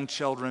have young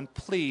children,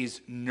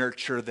 please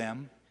nurture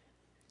them.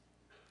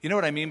 You know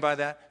what I mean by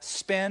that?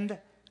 Spend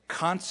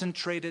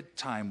concentrated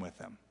time with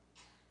them.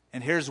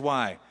 And here's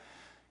why.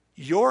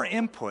 Your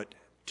input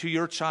to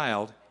your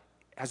child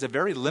has a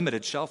very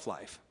limited shelf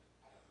life.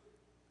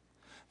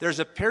 There's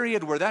a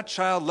period where that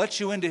child lets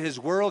you into his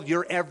world,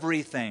 you're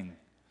everything.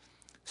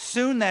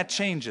 Soon that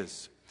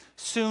changes.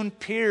 Soon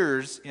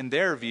peers, in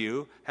their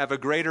view, have a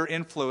greater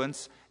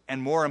influence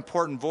and more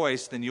important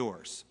voice than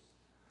yours.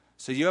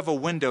 So you have a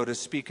window to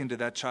speak into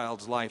that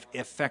child's life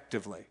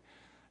effectively.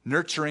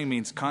 Nurturing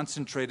means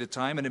concentrated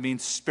time, and it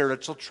means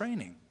spiritual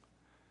training.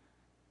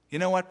 You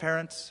know what,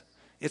 parents?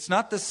 It's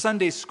not the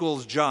Sunday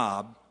school's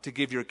job to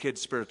give your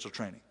kids spiritual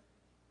training.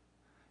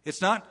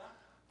 It's not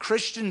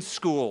Christian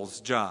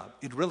school's job.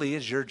 It really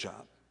is your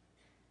job.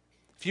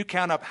 If you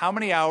count up how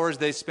many hours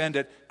they spend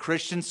at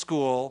Christian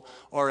school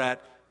or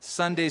at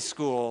Sunday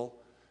school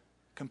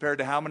compared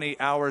to how many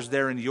hours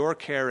they're in your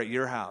care at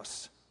your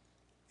house,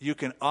 you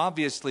can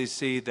obviously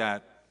see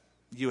that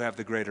you have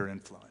the greater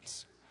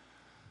influence.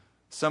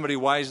 Somebody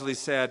wisely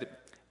said,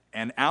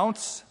 an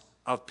ounce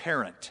of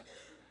parent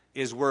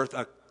is worth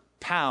a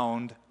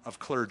pound of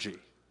clergy.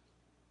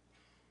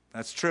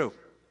 That's true.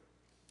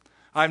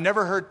 I've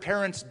never heard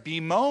parents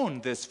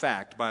bemoan this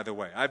fact, by the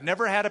way. I've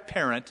never had a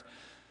parent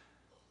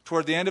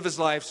toward the end of his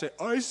life say,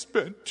 I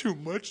spent too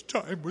much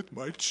time with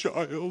my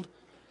child.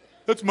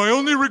 That's my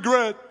only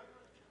regret.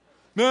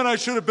 Man, I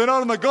should have been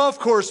out on the golf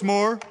course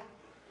more.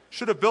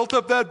 Should have built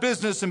up that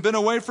business and been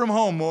away from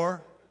home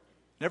more.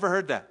 Never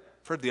heard that.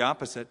 I've heard the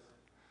opposite.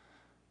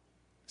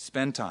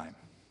 Spend time.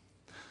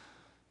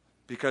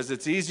 Because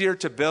it's easier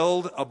to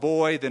build a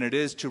boy than it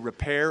is to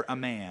repair a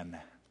man.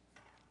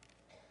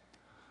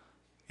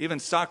 Even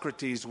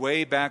Socrates,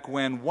 way back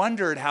when,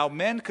 wondered how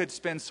men could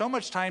spend so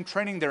much time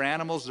training their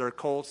animals, their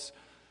colts,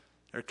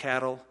 their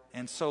cattle,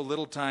 and so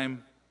little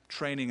time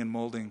training and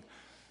molding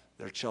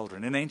their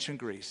children in ancient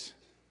Greece.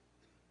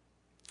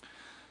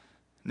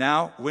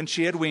 Now, when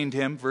she had weaned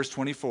him, verse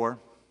 24,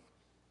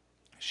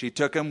 she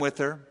took him with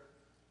her,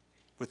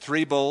 with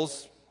 3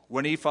 bulls,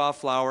 1 ephah of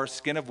flour,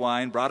 skin of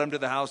wine, brought him to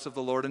the house of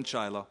the Lord in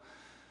Shiloh.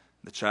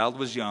 The child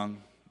was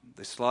young.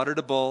 They slaughtered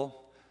a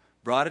bull,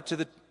 brought it to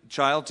the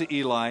child to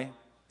Eli,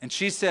 and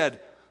she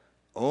said,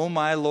 O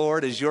my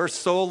Lord, as your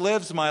soul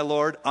lives, my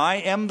Lord, I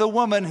am the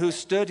woman who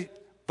stood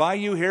by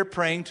you here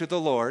praying to the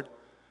Lord.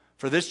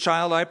 For this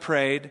child I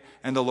prayed,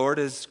 and the Lord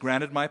has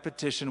granted my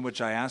petition which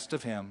I asked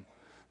of him.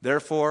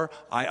 Therefore,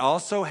 I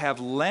also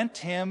have lent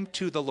him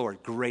to the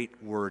Lord.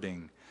 Great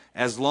wording.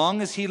 As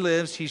long as he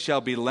lives, he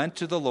shall be lent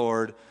to the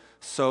Lord.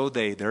 So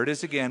they, there it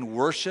is again,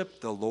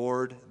 worship the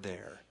Lord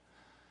there.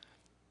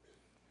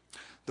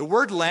 The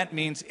word lent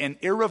means an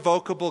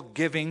irrevocable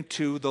giving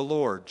to the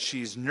Lord.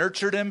 She's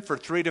nurtured him for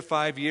 3 to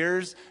 5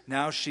 years.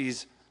 Now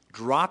she's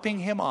dropping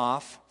him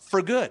off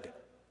for good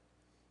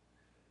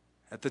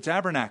at the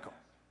tabernacle.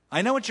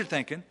 I know what you're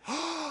thinking.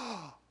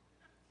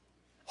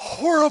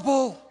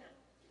 Horrible.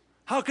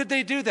 How could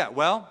they do that?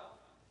 Well,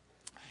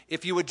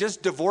 if you would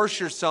just divorce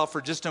yourself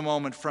for just a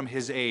moment from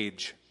his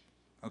age,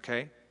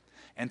 okay,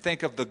 and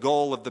think of the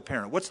goal of the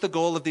parent. What's the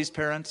goal of these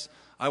parents?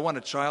 I want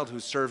a child who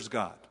serves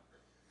God.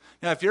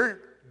 Now, if your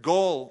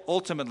goal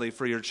ultimately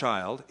for your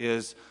child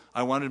is,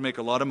 I want him to make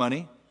a lot of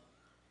money,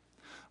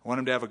 I want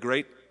him to have a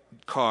great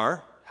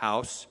car,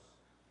 house,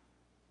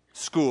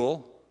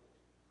 school,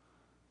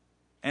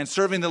 and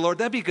serving the Lord,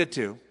 that'd be good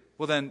too.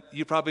 Well, then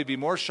you'd probably be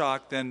more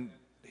shocked than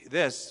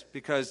this,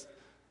 because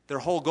their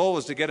whole goal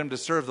is to get him to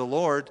serve the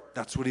Lord.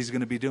 That's what he's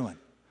going to be doing.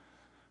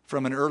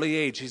 From an early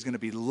age, he's going to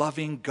be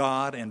loving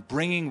God and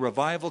bringing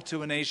revival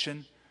to a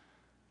nation,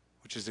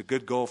 which is a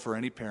good goal for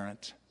any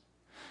parent.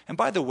 And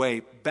by the way,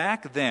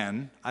 back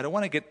then, I don't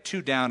want to get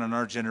too down on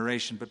our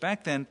generation, but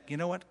back then, you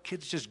know what?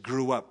 Kids just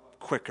grew up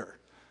quicker.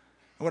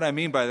 And what I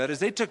mean by that is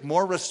they took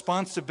more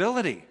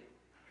responsibility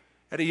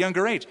at a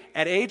younger age.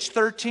 At age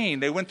 13,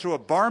 they went through a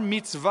bar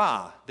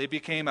mitzvah. They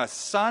became a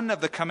son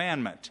of the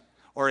commandment,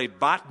 or a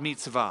bat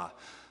mitzvah,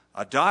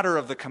 a daughter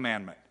of the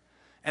commandment.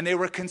 And they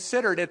were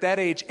considered at that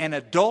age an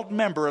adult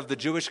member of the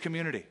Jewish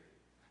community.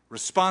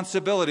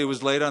 Responsibility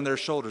was laid on their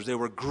shoulders. They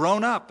were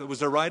grown up. It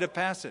was a rite of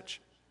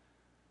passage.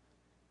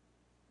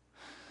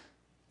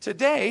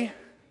 Today,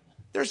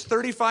 there's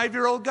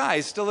 35-year-old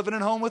guys still living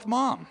at home with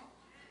mom.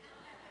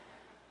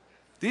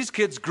 These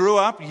kids grew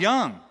up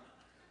young.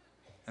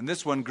 And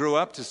this one grew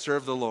up to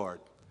serve the Lord.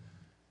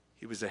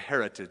 He was a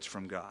heritage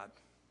from God.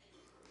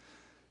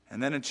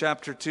 And then in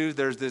chapter 2,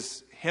 there's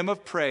this hymn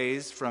of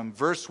praise from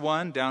verse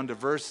 1 down to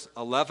verse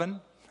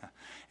 11.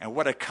 And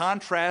what a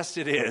contrast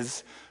it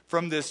is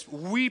from this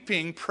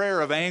weeping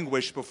prayer of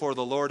anguish before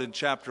the Lord in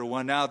chapter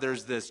 1. Now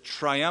there's this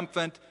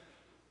triumphant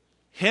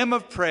hymn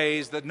of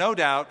praise that no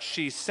doubt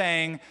she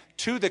sang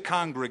to the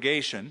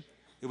congregation.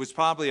 It was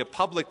probably a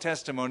public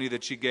testimony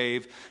that she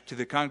gave to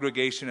the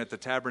congregation at the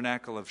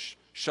tabernacle of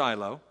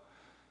Shiloh.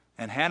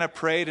 And Hannah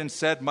prayed and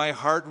said, my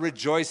heart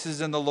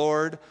rejoices in the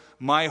Lord.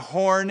 My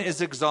horn is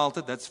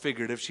exalted. That's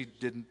figurative. She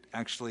didn't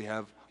actually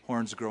have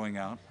horns growing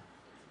out.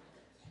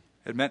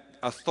 It meant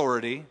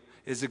authority.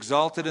 is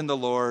exalted in the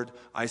Lord.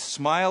 I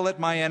smile at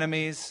my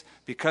enemies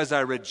because I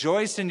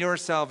rejoice in your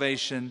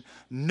salvation.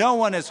 No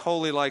one is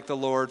holy like the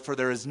Lord, for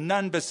there is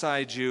none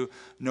beside you,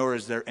 nor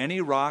is there any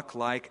rock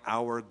like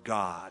our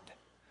God.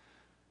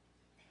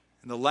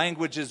 And the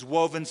language is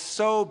woven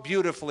so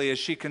beautifully as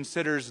she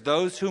considers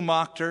those who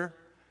mocked her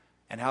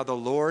and how the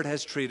Lord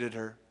has treated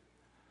her.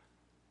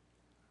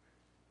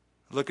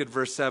 Look at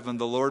verse 7.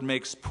 The Lord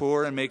makes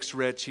poor and makes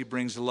rich. He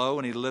brings low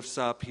and he lifts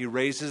up. He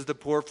raises the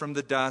poor from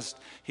the dust.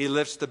 He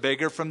lifts the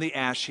beggar from the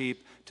ash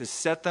heap to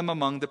set them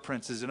among the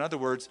princes. In other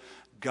words,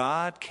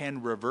 God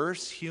can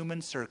reverse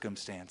human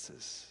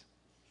circumstances.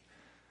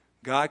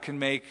 God can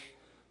make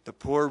the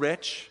poor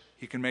rich.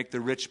 He can make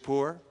the rich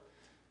poor.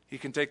 He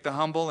can take the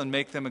humble and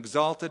make them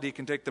exalted. He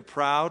can take the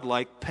proud,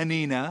 like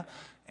Peninnah,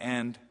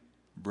 and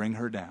bring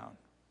her down.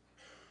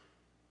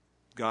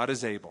 God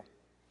is able.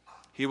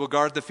 He will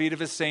guard the feet of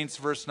his saints,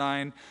 verse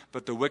 9,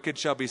 but the wicked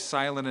shall be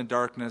silent in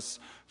darkness,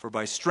 for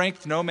by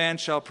strength no man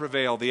shall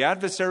prevail. The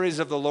adversaries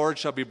of the Lord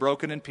shall be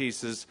broken in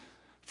pieces.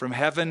 From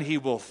heaven he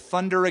will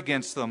thunder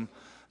against them.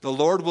 The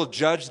Lord will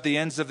judge the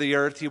ends of the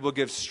earth. He will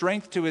give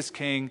strength to his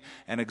king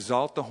and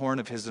exalt the horn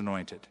of his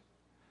anointed.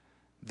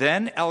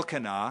 Then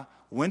Elkanah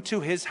went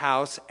to his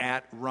house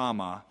at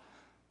Ramah,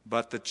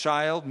 but the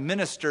child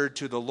ministered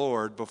to the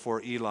Lord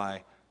before Eli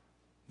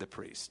the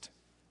priest.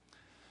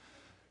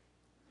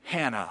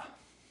 Hannah,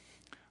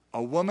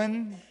 a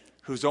woman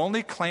whose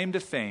only claim to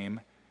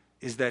fame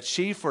is that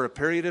she, for a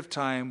period of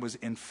time, was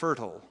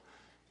infertile,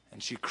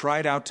 and she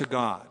cried out to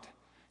God,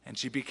 and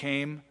she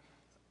became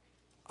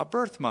a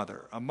birth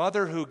mother, a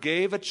mother who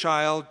gave a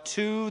child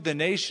to the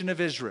nation of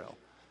Israel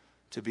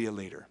to be a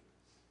leader.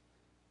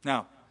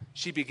 Now,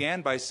 she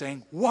began by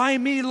saying, "Why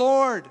me,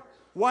 Lord?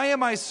 Why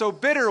am I so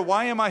bitter?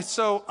 Why am I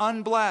so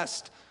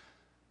unblessed?"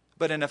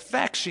 But in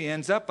effect, she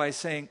ends up by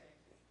saying,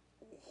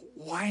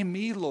 "Why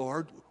me,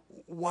 Lord?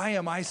 Why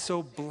am I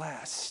so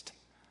blessed?"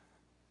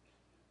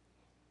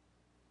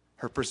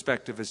 Her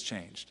perspective has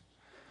changed.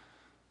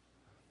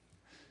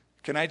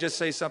 Can I just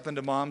say something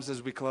to moms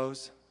as we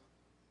close?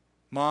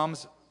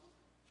 Moms,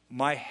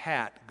 my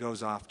hat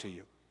goes off to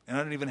you. And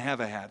I don't even have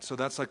a hat, so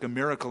that's like a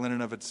miracle in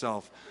and of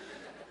itself.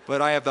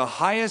 But I have the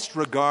highest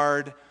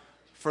regard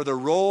for the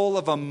role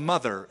of a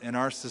mother in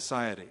our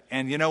society.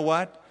 And you know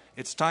what?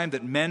 It's time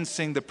that men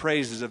sing the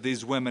praises of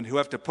these women who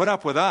have to put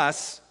up with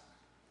us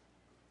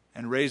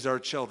and raise our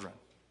children.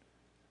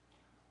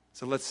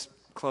 So let's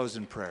close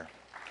in prayer.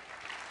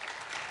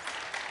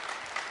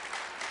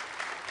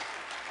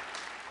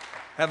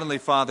 Heavenly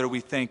Father,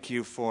 we thank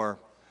you for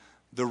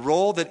the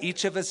role that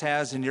each of us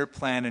has in your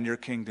plan and your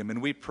kingdom.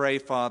 And we pray,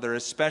 Father,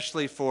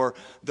 especially for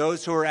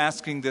those who are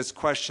asking this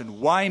question,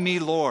 why me,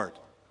 Lord?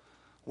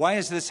 Why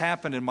has this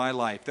happened in my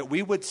life? That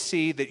we would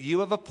see that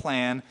you have a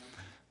plan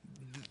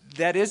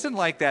that isn't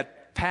like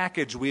that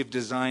package we've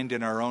designed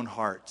in our own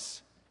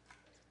hearts.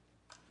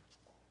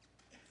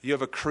 You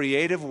have a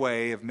creative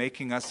way of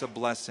making us a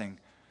blessing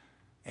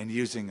and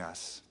using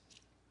us.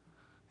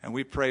 And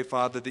we pray,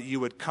 Father, that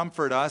you would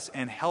comfort us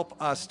and help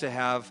us to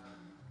have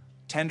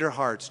tender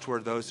hearts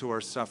toward those who are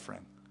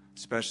suffering,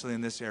 especially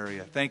in this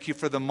area. Thank you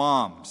for the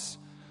moms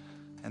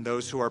and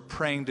those who are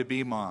praying to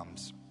be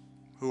moms,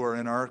 who are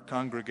in our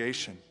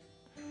congregation,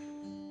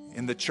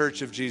 in the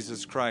Church of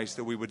Jesus Christ,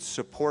 that we would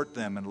support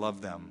them and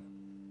love them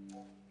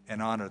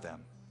and honor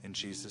them. In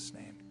Jesus'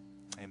 name,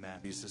 amen.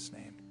 In Jesus'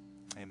 name,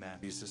 amen.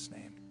 In Jesus'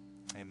 name,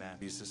 amen.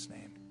 In Jesus'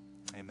 name,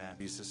 amen. In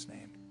Jesus'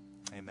 name,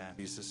 amen.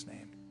 In Jesus'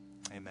 name,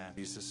 amen. In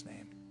Jesus'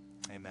 name,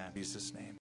 amen. In Jesus' name.